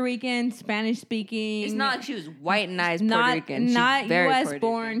Puerto Rican, Spanish speaking. It's not like she was white and eyes Puerto not Rican. She's not very U.S. Puerto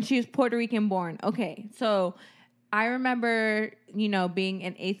born. Rican. She was Puerto Rican born. Okay, so I remember, being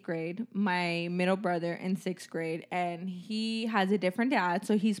in 8th grade, my middle brother in 6th grade, and he has a different dad,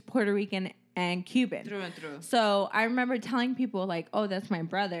 so he's Puerto Rican and Cuban. Through and through. So I remember telling people like, "Oh, that's my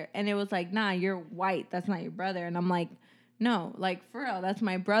brother," and it was like, "Nah, you're white. That's not your brother." And I'm like, "No, like for real, that's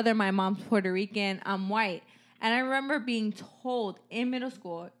my brother. My mom's Puerto Rican. I'm white." And I remember being told in middle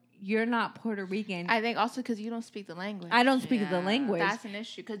school, "You're not Puerto Rican." I think also because you don't speak the language. I don't speak the Yeah, languof. That's an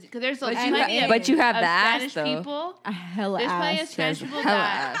issue because there's But plenty you of but you have of the ass, Spanish though. people. A hella There's plenty of ass. Spanish She has people hella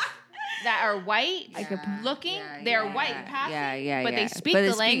that ass. that are white Yeah. looking. Yeah, they're yeah, white passing. Yeah, but they speak But the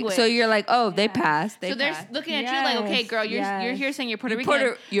they language. So you're like, oh, they passed. They so they're passed. looking at you like, okay, girl, you're Yes. here saying you're Puerto You're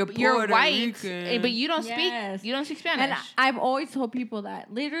Rican. you're Puerto white, Rican. but you don't Yes. speak. You don't speak Spanish. And I've always told people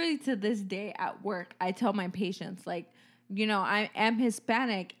that literally to this day at work, I tell my patients, like, I am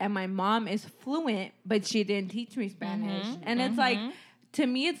Hispanic and my mom is fluent, but she didn't teach me Spanish. And it's like, to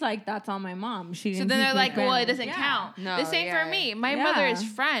me, it's like, that's on my mom. She So didn't then teach they're me like, well, it Spanish. doesn't Yeah. count. No, the same yeah. for me. My Yeah. mother is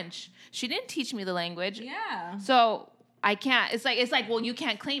French. She didn't teach me the language. Yeah. So I can't. It's like, well, you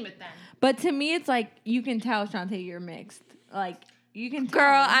can't claim it then. But to me, it's like, you can tell, Shantae, you're mixed. Like, you can tell.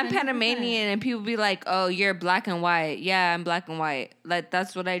 Girl, I'm 100%. Panamanian, and people be like, "Oh, you're black and white." Yeah, I'm black and white. Like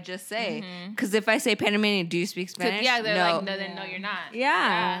that's what I just say. Because if I say Panamanian, do you speak Spanish? Yeah, they're no. like, no, then no, you're not.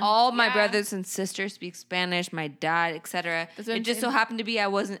 Yeah. All my Yeah. brothers and sisters speak Spanish. My dad, etc. That's what It I'm just so saying. happened to be I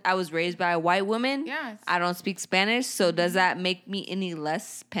was raised by a white woman. Yes. I don't speak Spanish, so does that make me any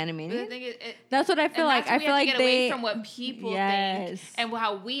less But the Panamanian? thing is, That's what I feel and like. that's I what we feel have to like get away they. from what people Yes. think and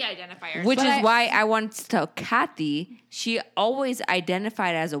how we identify ourselves. Which But is I- why I wanted to tell Kathy, she always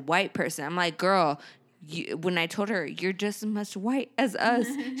identified as a white person. I'm like, girl, when I told her, you're just as much white as us,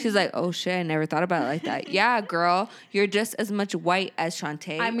 she's like, oh shit, I never thought about it like that. Yeah, girl, you're just as much white as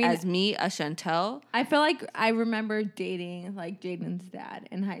Shantae, as me, as Chantel. I feel like I remember dating like Jaden's dad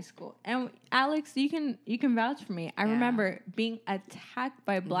in high school. And Alex, you can vouch for me. I remember being attacked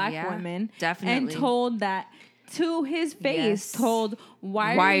by black women. Definitely. And told that to his face, told,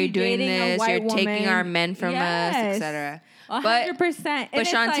 why are you doing dating this? a white You're woman? taking our men from us, etc. 100%. But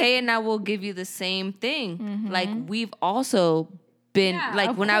Shantae and I will give you the same thing. Like, we've also been,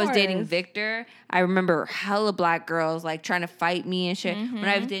 like, when I was dating Victor, I remember hella black girls, like, trying to fight me and shit. When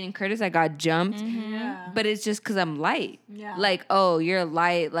I was dating Curtis, I got jumped. But it's just because I'm light. Like, oh, you're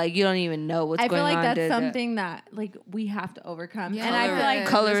light. Like, you don't even know what's going on. I feel like that's something that, like, we have to overcome. Yeah. And I feel like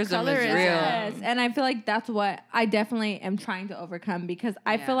colorism is real. Yes. And I feel like that's what I definitely am trying to overcome, because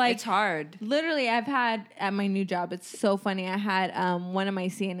I feel like it's hard. Literally, I've had at my new job, it's so funny. I had one of my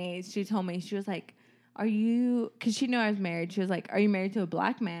CNAs, she told me, she was like, are you, because she knew I was married, she was like, are you married to a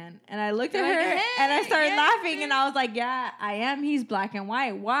black man? And I looked at her and I started laughing and I was like, yeah, I am. He's black and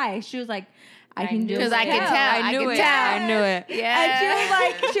white. Why? She was like, I can do it. Because I can tell. I knew it.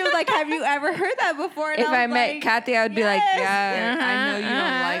 Yeah. And she was like, have you ever heard that before? And if I met Kathy, I would be like, yeah, I know you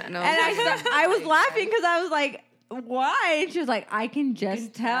don't like no. And I was laughing because I was like, why? And she was like, I can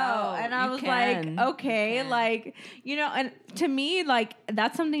just tell. And I was like, okay, like, you know, and to me, like,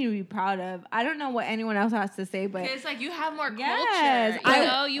 that's something to be proud of. I don't know what anyone else has to say, but it's like you have more culture.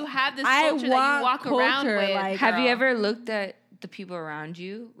 You have this I culture that you walk around with. Like, have you ever looked at the people around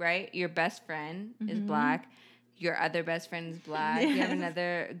you, right? Your best friend is black. Your other best friend is black. You have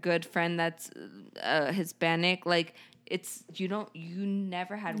another good friend that's Hispanic. Like, you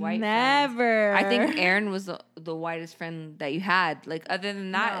never had white friends. I think Aaron was the whitest friend that you had. Like, other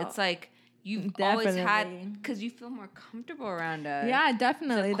than that, it's like you've always had, because you feel more comfortable around us. Yeah,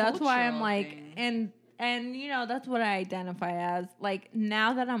 definitely. That's why I'm like, thing. and you know, that's what I identify as. Like,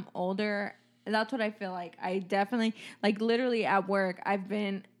 now that I'm older, that's what I feel like. I definitely, like, literally at work, I've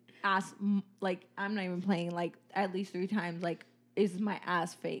been asked, like, I'm not even playing, like, at least 3 times, like, is my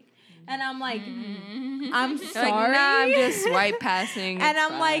ass fake? And I'm like, I'm sorry. Like, nah, I'm just white passing. And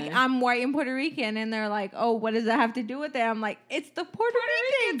I'm like, I'm white and Puerto Rican. And they're like, oh, what does that have to do with it? I'm like, it's the Puerto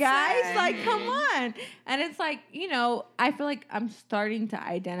Rican, guys. Side. Like, come on. And it's like, you know, I feel like I'm starting to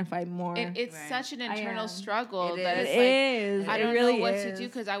identify more. It's such an internal struggle. It that is. I don't really know what to do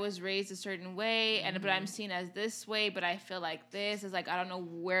because I was raised a certain way, but I'm seen as this way, but I feel like this is like, I don't know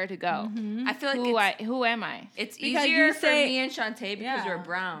where to go. I feel like who am I? It's easier for me and Shantae because we're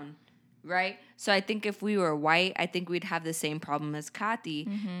brown. Right? So I think if we were white, I think we'd have the same problem as Kathy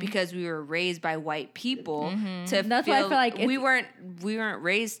because we were raised by white people to That's why I feel like we weren't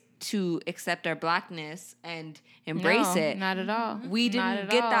raised to accept our blackness and embrace it. Not at all. We didn't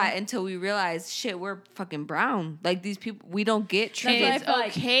get that until we realized, shit, we're fucking brown. Like, these people, we don't get treated. It's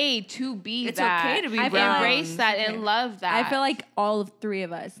okay to be it's that. okay to be brown. Embrace that and love that. I feel like all of 3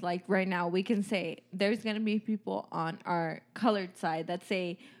 of us, like right now, we can say there's going to be people on our colored side that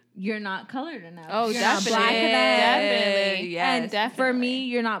say, you're not colored enough. Oh, you're definitely. Not black enough. Definitely. Yes, and definitely. For me,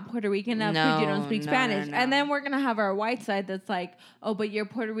 you're not Puerto Rican enough because you don't speak Spanish. No. And then we're going to have our white side that's like, oh, but you're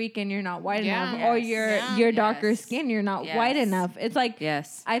Puerto Rican, you're not white enough. Yes. Or you're darker skin, you're not white enough. It's like,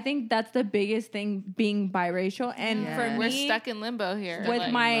 I think that's the biggest thing, being biracial. And for me, we're stuck in limbo here.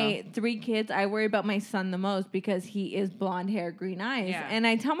 With my 3 kids, I worry about my son the most because he is blonde hair, green eyes. Yeah. And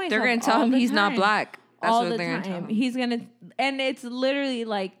I tell myself, they're going to tell him he's not black. That's all what the they're time. Gonna tell him. He's gonna, and it's literally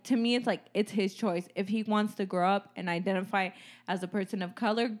like, to me, it's like, it's his choice. If he wants to grow up and identify as a person of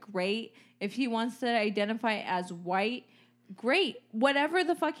color, great. If he wants to identify as white, great. Whatever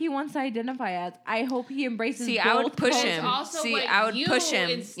the fuck he wants to identify as, I hope he embraces. I would push him. I would push him.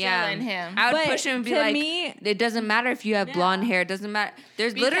 In him. I would push him and be like, it doesn't matter if you have blonde hair. It doesn't matter.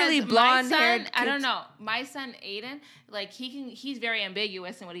 There's literally blonde hair. I don't know. My son Aiden, like he's very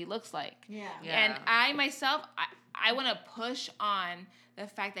ambiguous in what he looks like. Yeah. And I myself, I want to push on the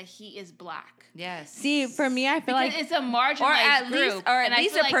fact that he is black. Yes. See, for me, I feel like it's a marginalized group, or at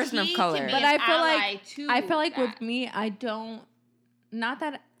least a person of color. But I feel like with me, I don't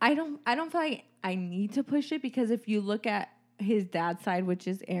feel like I need to push it, because if you look at his dad's side, which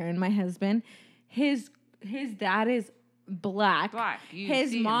is Aaron, my husband, his dad is black.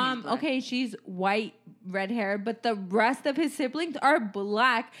 His mom, okay, she's white, red hair, but the rest of his siblings are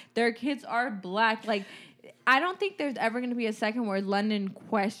black. Their kids are black. Like, I don't think there's ever going to be a second where London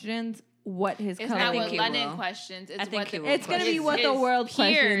questions what his color is. It's not what London questions. It's going to be what the world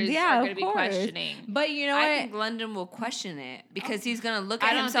questions. Yeah, are going to be questioning. But you know I think London will question it because he's going to look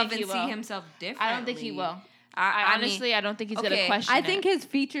at himself and see himself differently. I don't think he will. I honestly don't think he's gonna question. I think his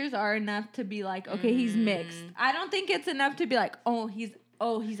features are enough to be like, okay, he's mixed. I don't think it's enough to be like, he's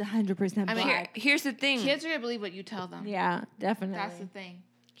 100% black. Here's the thing. Kids are gonna believe what you tell them. Yeah, definitely. That's the thing.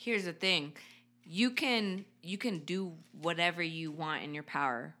 Here's the thing. You can do whatever you want in your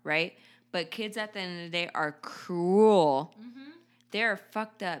power, right? But kids at the end of the day are cruel. They're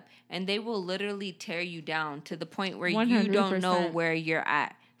fucked up, and they will literally tear you down to the point where 100%. You don't know where you're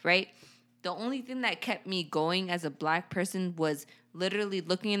at, right? The only thing that kept me going as a black person was literally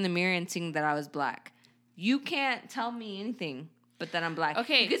looking in the mirror and seeing that I was black. You can't tell me anything but that I'm black.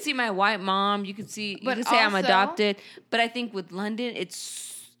 Okay. You can see my white mom. You can say I'm adopted. But I think with London,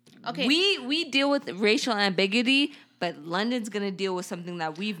 it's... Okay. We deal with racial ambiguity, but London's going to deal with something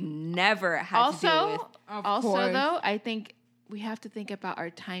that we've never had to deal with. Also, though, I think we have to think about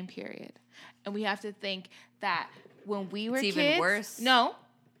our time period. And we have to think that when we were kids... It's even worse. No.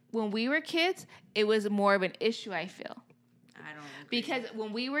 When we were kids, it was more of an issue, I feel. I don't agree. Because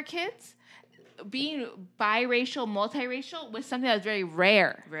when we were kids, being biracial, multiracial was something that was very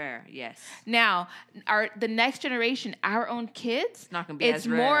rare. Rare, yes. Now, the next generation, our own kids, it's not gonna be as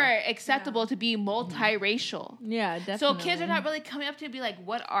rare. More acceptable to be multiracial. Yeah, definitely. So kids are not really coming up to you and be like,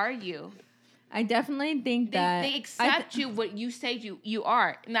 what are you? I definitely think that they accept you what you say you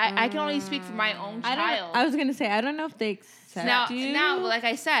are. And I can only speak for my own child. I was gonna say I don't know if they accept you. Now, like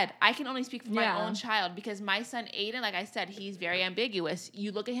I said, I can only speak for my own child because my son Aiden, like I said, he's very ambiguous.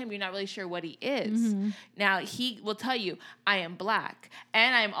 You look at him, you're not really sure what he is. Mm-hmm. Now he will tell you, I am black,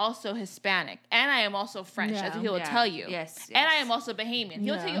 and I am also Hispanic, and I am also French. That's what he will tell you. Yes. And I am also Bahamian.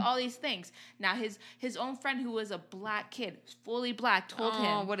 He'll tell you all these things. Now his own friend who was a black kid, fully black, told him,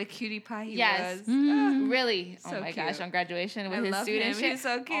 "Oh, what a cutie pie he was." Mm-hmm. Really? So oh my cute. gosh! On graduation with I his love student him. shit. He's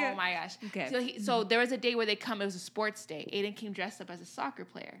so cute. Oh my gosh! Okay. So there was a day where they come. It was a sports day. Aiden came dressed up as a soccer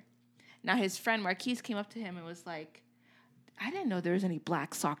player. Now his friend Marquise came up to him and was like, "I didn't know there was any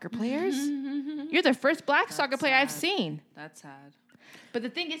black soccer players. You're the first black soccer player I've seen." That's sad. But the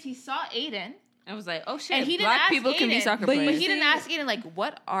thing is, he saw Aiden. I was like, "Oh shit!" And he didn't black ask people Aiden, can be soccer but players. he didn't ask Aiden like,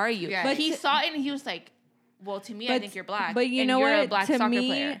 "What are you?" Yeah. But he saw it and he was like, "Well, to me, I think you're black. But you and know you're what? a black soccer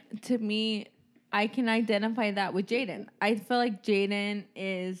player." To me, I can identify that with Jaden. I feel like Jaden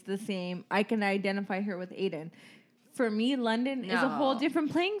is the same. I can identify her with Aiden. For me, London is a whole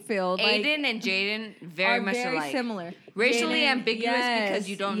different playing field. Aiden and Jaden very much alike. Similar. Racially ambiguous because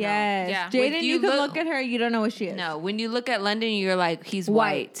you don't know. Yeah. Jaden, you can look at her, you don't know what she is. No, when you look at London, you're like, he's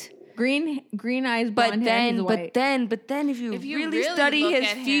white. Green eyes, blonde hair, he's white. But then if you really study his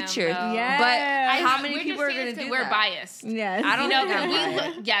features, how many people are going to do that? We're biased. Yes. I don't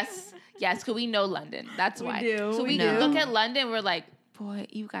know. Yes, because we know London. That's why. So we look at London, we're like, boy,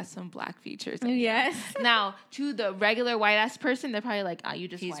 you got some black features. Yes. Now, to the regular white ass person, they're probably like, you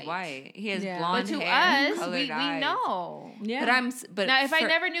just He's white. He has blonde hair. But to us, we know. Yeah. But now, if I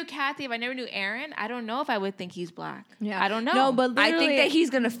never knew Kathy, if I never knew Aaron, I don't know if I would think he's black. Yeah. I don't know. No, but I think that he's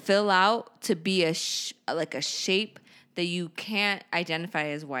gonna fill out to be a shape that you can't identify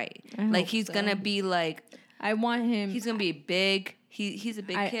as white. Like he's gonna be like. I want him. He's gonna be big. He's a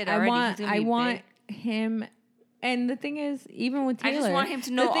big kid already. I want him. And the thing is, even with Taylor, I just want him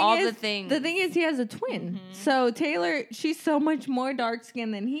to know the things. The thing is, he has a twin. Mm-hmm. So Taylor, she's so much more dark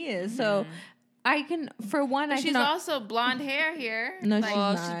skinned than he is. Mm-hmm. So I can, for one, but she's also blonde hair here. No, she's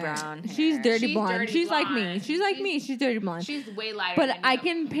not. She's brown hair. She's dirty blonde. She's like me. She's like me. She's dirty blonde. She's way lighter. But than you. I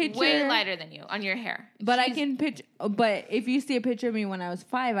can picture way lighter than you on your hair. But I can picture. But if you see a picture of me when I was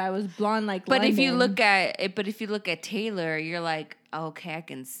 5, I was blonde like. But London. if you look at Taylor, you're like, okay, I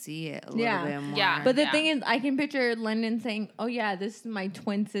can see it a little bit more. Yeah. But the thing is, I can picture London saying, "Oh yeah, this is my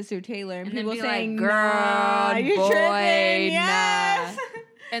twin sister Taylor," and people saying, like, "Girl, nah, you're boy, tripping." Yes. Nah.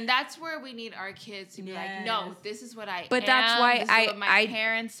 And that's where we need our kids to be like, no, this is what I am. But that's why this is what my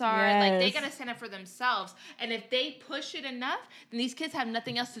parents are. Yes. Like, they got to stand up for themselves. And if they push it enough, then these kids have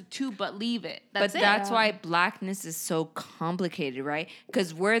nothing else to do but leave it. That's why blackness is so complicated, right?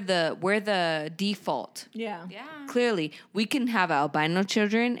 Because we're the default. Yeah. Clearly, we can have albino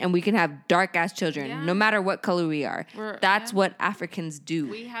children and we can have dark ass children, no matter what color we are. That's what Africans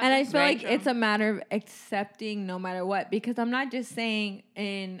do. And I feel like it's a matter of accepting no matter what. Because I'm not just saying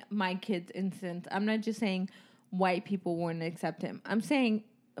in my kid's instance, I'm not just saying white people won't accept him. I'm saying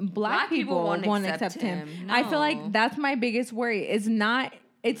black people won't accept him. No. I feel like that's my biggest worry. It's not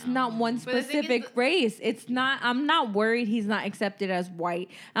one specific race. It's not. I'm not worried he's not accepted as white.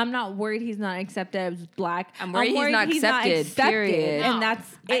 I'm not worried he's not accepted as black. I'm worried he's not accepted. Period. And that's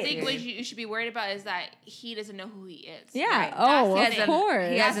it. I think what you should be worried about is that he doesn't know who he is. Yeah. Right? Oh, of course.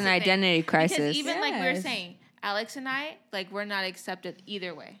 He has an identity crisis. Because even like we were saying, Alex and I, like, we're not accepted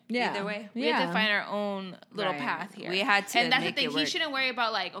either way. Yeah. Either way. We have to find our own little path here. We had to, and that's make the thing. it work. He shouldn't worry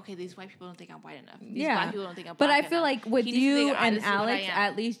about like, okay, these white people don't think I'm white enough. These Yeah. black people don't think I'm But black I feel enough. like with He needs to you think, and this is what I Alex, am.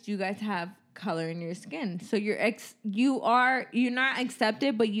 at least you guys have color in your skin, so you're not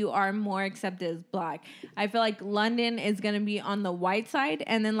accepted, but you are more accepted as black. I feel like London is gonna be on the white side,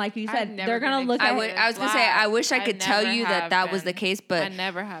 and then like you said, never they're gonna been look I at. was gonna say, I wish I I could tell never you have that was the been. case, but I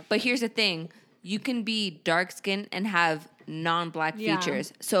never have. But here's the thing: you can be dark skinned and have non-black Yeah.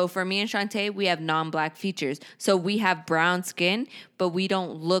 features. So for me and Shantae, we have non-black features. So we have brown skin, but we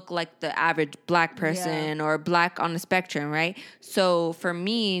don't look like the average black person or black on the spectrum, right? So for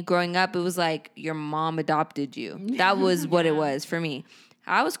me, growing up, it was like your mom adopted you. That was what it was for me.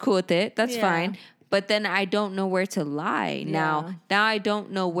 I was cool with it. That's fine. But then I don't know where to lie now. Now I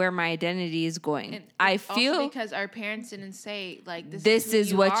don't know where my identity is going. And I also feel because our parents didn't say like this who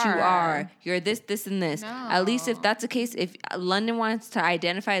is what you are. are. You're this, this, and this. At least if No. that's the case, if London wants to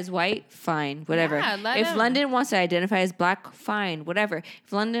identify as white, fine, whatever. Yeah, let If him. London wants to identify as black, fine, whatever.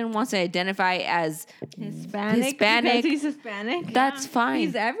 If London wants to identify as Hispanic, because he's Hispanic. that's fine.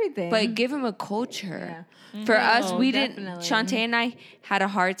 He's everything. But give him a culture. For us, we didn't. Shantae and I had a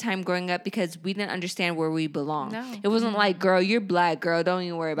hard time growing up because we didn't understand where we belong. No. It wasn't like, girl, you're black, girl, don't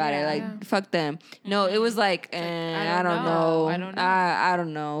even worry about it. Yeah. Like, fuck them. No, it was like, I don't know. I don't know. I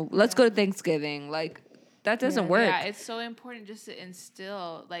don't know. Let's go to Thanksgiving. Like, that doesn't work. Yeah, it's so important just to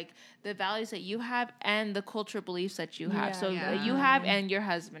instill like the values that you have and the cultural beliefs that you have. Yeah. So that you have and your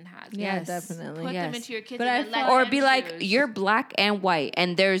husband has. yeah, Yes. definitely. Put Yes. them into your kids But and I then feel- let Or them be like, choose. you're black and white,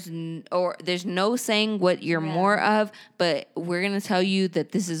 and there's no saying what you're more of, but we're gonna tell you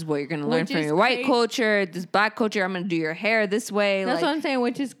that this is what you're gonna learn Which from is your white crazy. culture, this black culture. I'm gonna do your hair this way. That's like, what I'm saying,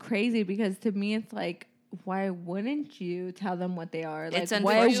 which is crazy because to me it's like, why wouldn't you tell them what they are? Like, It's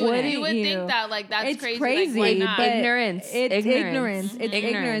why unfortunate. wouldn't you would think that like that's it's crazy. Like, why not? but Ignorance. It's ignorance. It's Ignorance.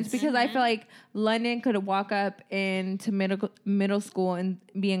 ignorance because I feel like London could walk up into middle school and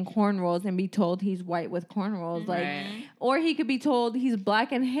be in cornrows and be told he's white with cornrows, like, or he could be told he's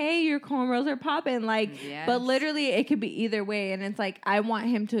black and hey, your cornrows are popping, like. Yes. But literally, it could be either way, and it's like I want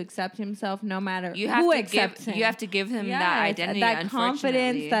him to accept himself no matter you have who to accepts give. him. You have to give him that Yes, identity, that confidence,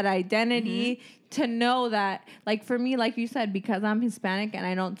 unfortunately. that identity to know that, like for me, like you said, because I'm Hispanic and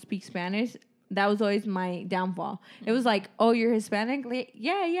I don't speak Spanish, that was always my downfall. It was like, oh, you're Hispanic?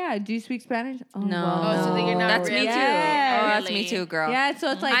 Yeah. Do you speak Spanish? Oh, No. well, Oh, so then you're not That's really. me too. Yeah. Oh, that's me Really. too, girl. Yeah,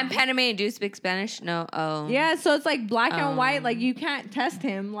 so it's like, I'm Panamanian. Do you speak Spanish? No. Oh. yeah, so it's like black and white. Like you can't test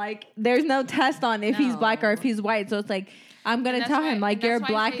him. Like there's no test on if he's black or if he's white. So it's like I'm gonna And tell that's him why- like and you're that's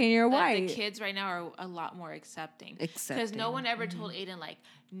why I black say and you're that white. The kids right now are a lot more accepting. Because Accepting. no one ever told Aiden like,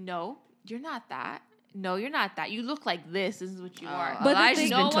 no, you're not that. No, you're not that. You look like this. This is what you are. But the Elijah's thing-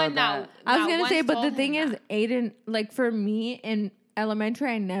 been no told one that. I was not gonna once say, but the told thing him is, that. Aiden, like for me in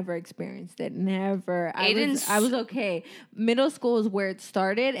elementary, I never experienced it. Never. Aiden's- I was okay. Middle school is where it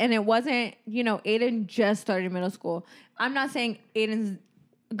started, and it wasn't. Aiden just started middle school. I'm not saying Aiden's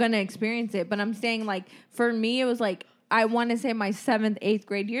gonna experience it, but I'm saying like for me, it was like I want to say my 7th, 8th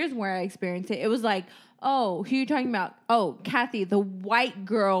grade years where I experienced it. It was like, oh, who you talking about? Oh, Kathy, the white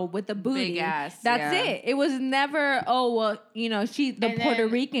girl with the booty. Big ass, That's yeah. it. It was never, oh, well, she's the And Puerto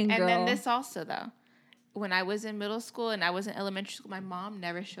then- Rican girl. And then this also though. When I was in middle school and I was in elementary school, my mom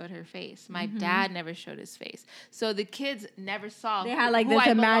never showed her face. My dad never showed his face. So the kids never saw. They who- had like who this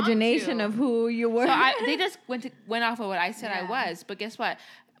I belonged imagination to. of who you were. So they just went off of what I said I Yeah. was. But guess what?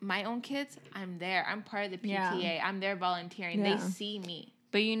 My own kids, I'm there. I'm part of the PTA. Yeah. I'm there volunteering. Yeah. They see me.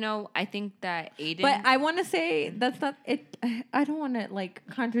 But I think that Aiden. But I want to say that's not it. I don't want to like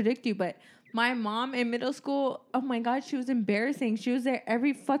contradict you, but my mom in middle school, oh my God, she was embarrassing. She was there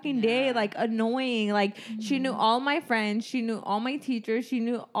every fucking day, like annoying. Like she knew all my friends, she knew all my teachers, she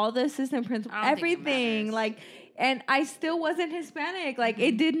knew all the assistant principals, I don't think it everything. matters. Like, and I still wasn't Hispanic. Like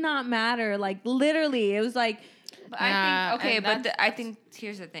it did not matter. Like literally, it was like. But I think and but I think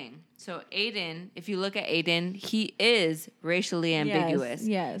here's the thing. So Aiden, if you look at Aiden, he is racially ambiguous.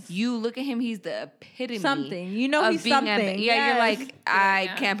 Yes. You look at him; he's the epitome. Something. You know of he's being something. Yeah, Yes. you're like I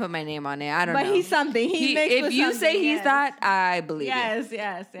Yeah. can't put my name on it. I don't know. But he's something. He mixed if with you say something, he's yes. that, I believe it.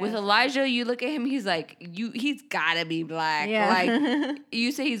 Yes. With Elijah, you look at him; he's like he's gotta be black. Yeah. Like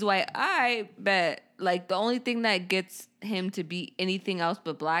you say he's white, I bet. Like the only thing that gets him to be anything else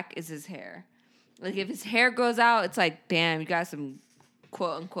but black is his hair. Like if his hair grows out, it's like, damn, you got some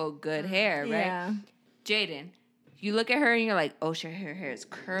quote unquote good hair, right? Yeah. Jaden, you look at her and you're like, oh, her hair is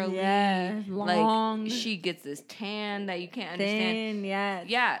curly. Yeah, long. Like she gets this tan that you can't understand. Thin, yes.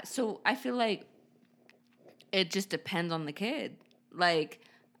 Yeah, so I feel like it just depends on the kid. Like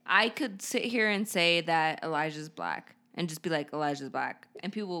I could sit here and say that Elijah's black and just be like, Elijah's black,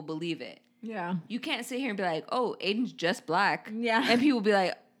 and people will believe it. Yeah. You can't sit here and be like, oh, Aiden's just black. Yeah. And people will be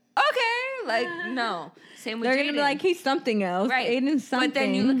like, okay. Like, no. Same with They're Jaden. going to be like, he's something else. Right. Aiden's something. But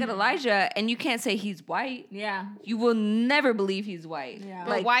then you look at Elijah and you can't say he's white. Yeah. You will never believe he's white. Yeah.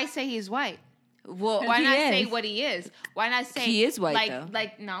 But why say he's white? Well, Why he not is. say what he is? Why not say He is white, like though.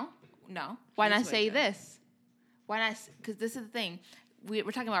 like no. Why He not is say white, though. this? Why not? Because this is the thing. We're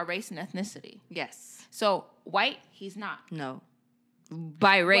talking about race and ethnicity. yes. So white, he's not. No.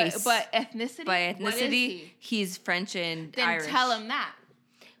 By race. But ethnicity. by what is ethnicity, he? he's French and Then Irish. tell him that.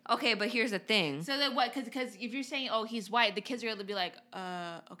 Okay, but here's the thing. So then what? Because if you're saying, oh, he's white, the kids are going to be like,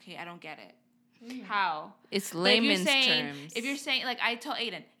 okay, I don't get it. How? It's But if layman's you're saying, terms. If you're saying, like I told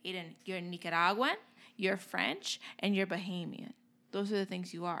Aiden, you're Nicaraguan, you're French, and you're Bahamian. Those are the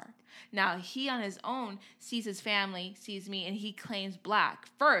things you are. Now, he on his own sees his family, sees me, and he claims black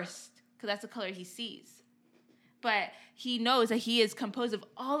first, because that's the color he sees. But he knows that he is composed of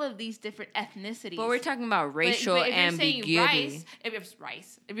all of these different ethnicities. But we're talking about racial but if ambiguity. You're saying if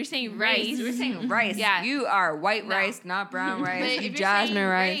you're saying rice, We're saying rice. Yeah. You are white No. rice, not brown but rice. if You you're jasmine saying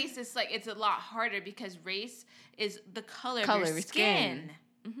rice. race, it's like it's a lot harder because race is the color Color of of your skin.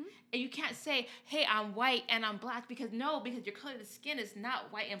 skin. And you can't say, "Hey, I'm white and I'm black," because your color of the skin is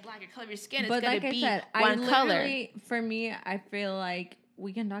not white and black. Your color of your skin is But going like to I be said, one color. For me, I feel like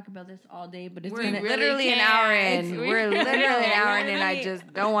we can talk about this all day, but it's We're gonna literally an hour in. We're literally an hour in, and I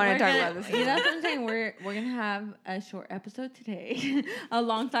just don't want to talk about this. You know what I'm saying? We're gonna have a short episode today, a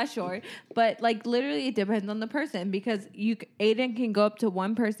long/short. But like literally, it depends on the person because Aiden can go up to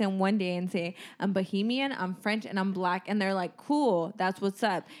one person one day and say, "I'm Bohemian, I'm French, and I'm black," and they're like, "Cool, that's what's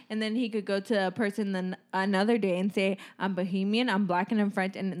up." And then he could go to a person then another day and say, "I'm Bohemian, I'm black, and I'm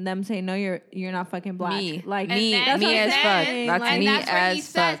French," and them say, "No, you're not fucking black." Me. Like And Me. then That's Me what I'm as fuck. saying. That's Like, And me that's where he as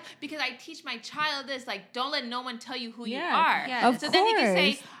says, fuck. because I teach my child this, like, don't let no one tell you who you Yeah. are. Yeah. Of So then he can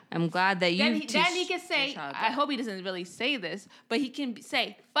say, course. I'm glad that you then teach he can your say, child I that. hope he doesn't really say this, but he can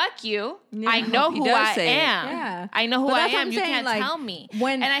say, fuck you. Yeah. I know He who does I say it. am. Yeah. I know who But I that's what am. I'm You saying, can't like, tell me.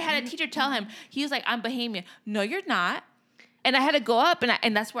 when- And I had a teacher tell him, he was like, I'm Bahamian. No, you're not. And I had to go up,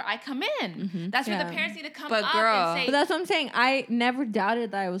 and that's where I come in. That's where the Yeah. parents need to come But up girl- and say, But that's what I'm saying. I never doubted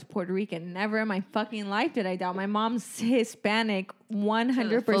that I was Puerto Rican. Never in my fucking life did I doubt. My mom's Hispanic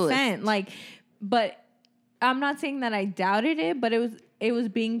 100%. fullest. Like, but I'm not saying that I doubted it, but it was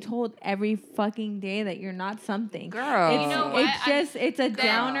being told every fucking day that you're not something. Girl. It's, You know what? it's a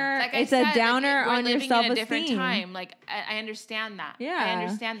downer. Like I it's said, a downer we're on your living self in a different esteem. time. Like I understand that. Yeah, I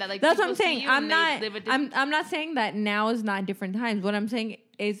understand that. Like that's what I'm people see saying. you I'm and they not. live a different- I'm not saying that now is not different times. What I'm saying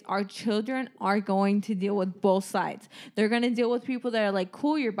is our children are going to deal with both sides. They're going to deal with people that are like,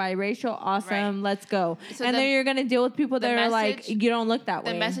 cool, you're biracial, awesome, Right. let's go. So and the- then you're going to deal with people the that are like, message- you don't look that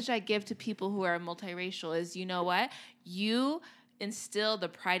way. The message I give to people who are multiracial is, you know what? You instill the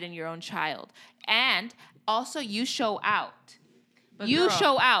pride in your own child. And also you show out. You girl-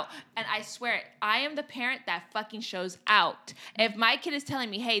 show out. And I swear it, I am the parent that fucking shows out. If my kid is telling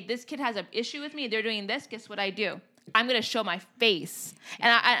me, hey, this kid has an issue with me, they're doing this, guess what I do? I'm going to show my face.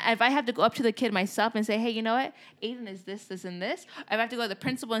 And if I have to go up to the kid myself and say, hey, you know what? Aiden is this, this, and this. If I have to go to the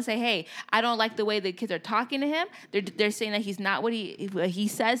principal and say, hey, I don't like the way the kids are talking to him. They're saying that he's not what he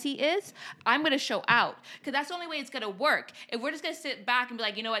says he is. I'm going to show out. Because that's the only way it's going to work. If we're just going to sit back and be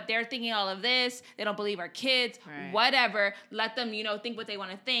like, you know what? They're thinking all of this. They don't believe our kids. Right. Whatever. Let them, think what they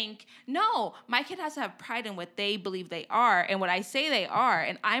want to think. No. My kid has to have pride in what they believe they are and what I say they are.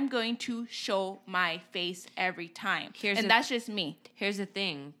 And I'm going to show my face every time. That's just me. Here's the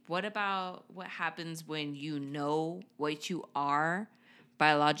thing. What about what happens when you know what you are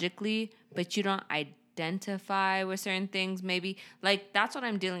biologically, but you don't identify with certain things maybe? Like, that's what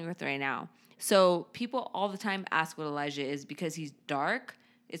I'm dealing with right now. So people all the time ask what Elijah is because he's dark,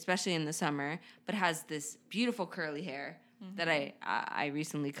 especially in the summer, but has this beautiful curly hair that I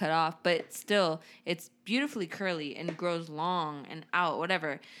recently cut off. But still, it's beautifully curly and grows long and out,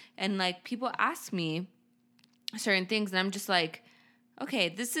 whatever. And, like, people ask me certain things, and I'm just like, okay,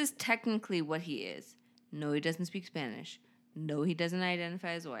 this is technically what he is. No, he doesn't speak Spanish. No, he doesn't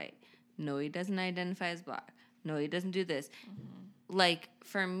identify as white. No, he doesn't identify as black. No, he doesn't do this. Like,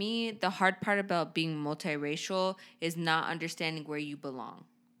 for me, the hard part about being multiracial is not understanding where you belong.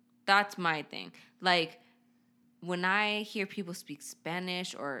 That's my thing. Like, when I hear people speak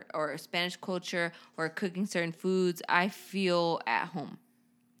Spanish or Spanish culture or cooking certain foods, I feel at home.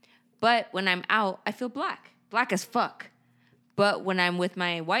 But when I'm out, I feel black as fuck. But when I'm with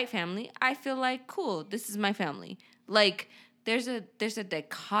my white family, I feel like, cool, this is my family. Like, there's a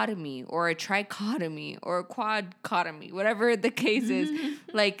dichotomy or a trichotomy or a quadcotomy, whatever the case is,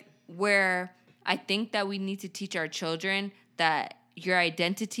 like where I think that we need to teach our children that your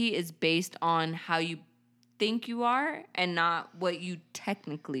identity is based on how you think you are and not what you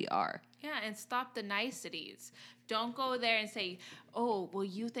technically are. Yeah, and stop the niceties. Don't go there and say, oh, well,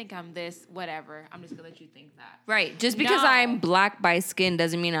 you think I'm this, whatever. I'm just going to let you think that. Right. Just because I'm black by skin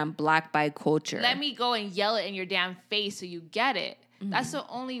doesn't mean I'm black by culture. Let me go and yell it in your damn face so you get it. That's the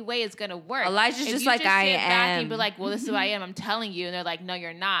only way it's going to work. Elijah's if just you like, I sit back am. and be like, well, this is who I am. I'm telling you. And they're like, no,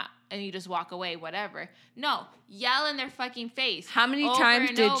 you're not. And you just walk away, whatever. No, yell in their fucking face. How many over times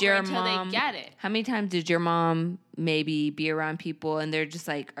and did over your until mom they get it? How many times did your mom maybe be around people and they're just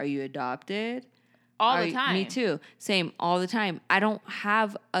like, "Are you adopted?" All the time. Me too. Same, all the time. I don't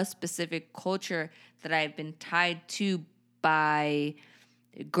have a specific culture that I've been tied to by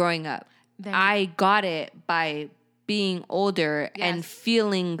growing up. I got it by being older and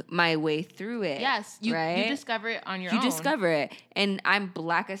feeling my way through it. Yes, you discover it on your own. You discover it, and I'm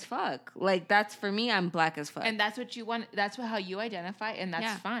black as fuck. Like that's for me. I'm black as fuck, and that's what you want. That's how you identify, and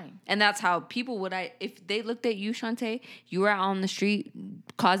that's fine. And that's how people would. If they looked at you, Shantae, you were out on the street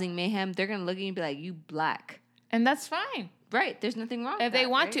causing mayhem. They're gonna look at you and be like, "You black," and that's fine. Right? There's nothing wrong. If they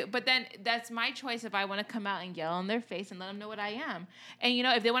want to, but then that's my choice. If I want to come out and yell in their face and let them know what I am, and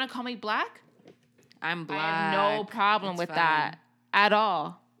if they want to call me black. I'm black. I have no problem with that at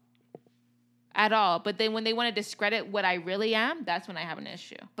all. At all. But then when they want to discredit what I really am, that's when I have an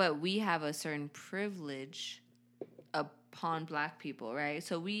issue. But we have a certain privilege upon black people, right?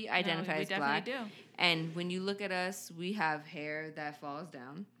 So we identify as black. We definitely do. And when you look at us, we have hair that falls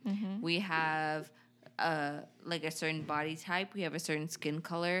down. Mm-hmm. We have like a certain body type. We have a certain skin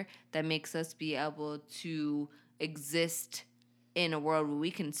color that makes us be able to exist in a world where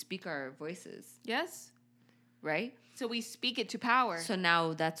we can speak our voices. Yes. Right? So we speak it to power. So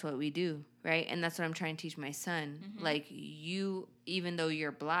now that's what we do, right? And that's what I'm trying to teach my son. Mm-hmm. Like you, even though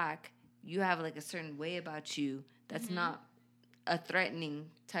you're black, you have like a certain way about you that's not a threatening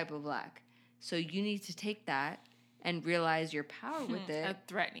type of black. So you need to take that and realize your power with it. A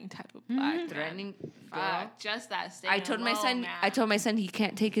threatening type of black. Threatening. Just that I told my son he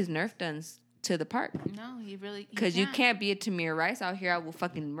can't take his Nerf guns to the park. No, because you can't be a Tamir Rice out here. I will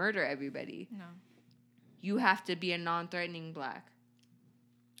fucking murder everybody. No, you have to be a non-threatening black.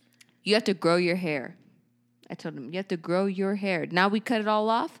 You have to grow your hair. I told him you have to grow your hair. Now we cut it all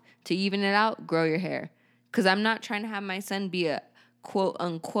off to even it out. Grow your hair, because I'm not trying to have my son be a quote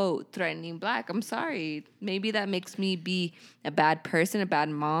unquote threatening black. I'm sorry. Maybe that makes me be a bad person, a bad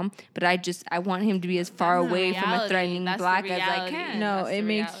mom, but I want him to be as far away from a threatening black as I can. No,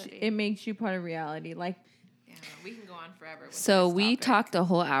 it makes you part of reality. Like we can go on forever. So we talked a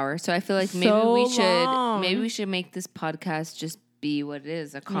whole hour. So I feel like maybe we should make this podcast just be what it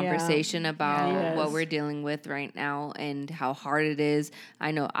is, a conversation about what we're dealing with right now and how hard it is. I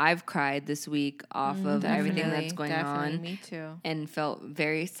know I've cried this week off of everything that's going on. Me too. And felt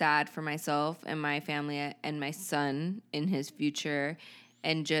very sad for myself and my family and my son in his future.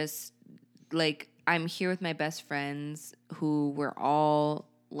 And just like, I'm here with my best friends who were all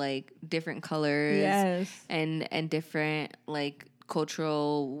like different colors and different like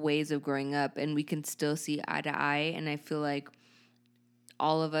cultural ways of growing up, and we can still see eye to eye. And I feel like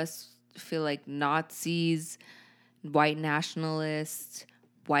all of us feel like Nazis, white nationalists,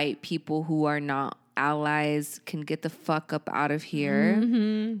 white people who are not allies can get the fuck up out of here.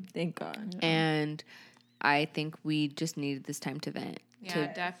 Mm-hmm. Thank God. And I think we just needed this time to vent.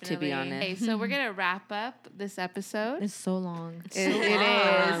 Yeah, definitely. To be honest. Okay, so we're going to wrap up this episode. It's so long. It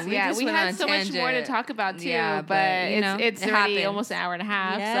is. We had so much more to talk about too, but it's already almost an hour and a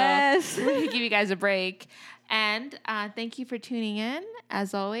half. So we're going to give you guys a break. And thank you for tuning in.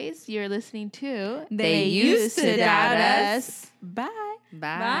 As always, you're listening to They Used to Doubt Us. Bye.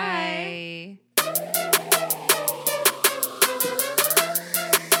 Bye. Bye.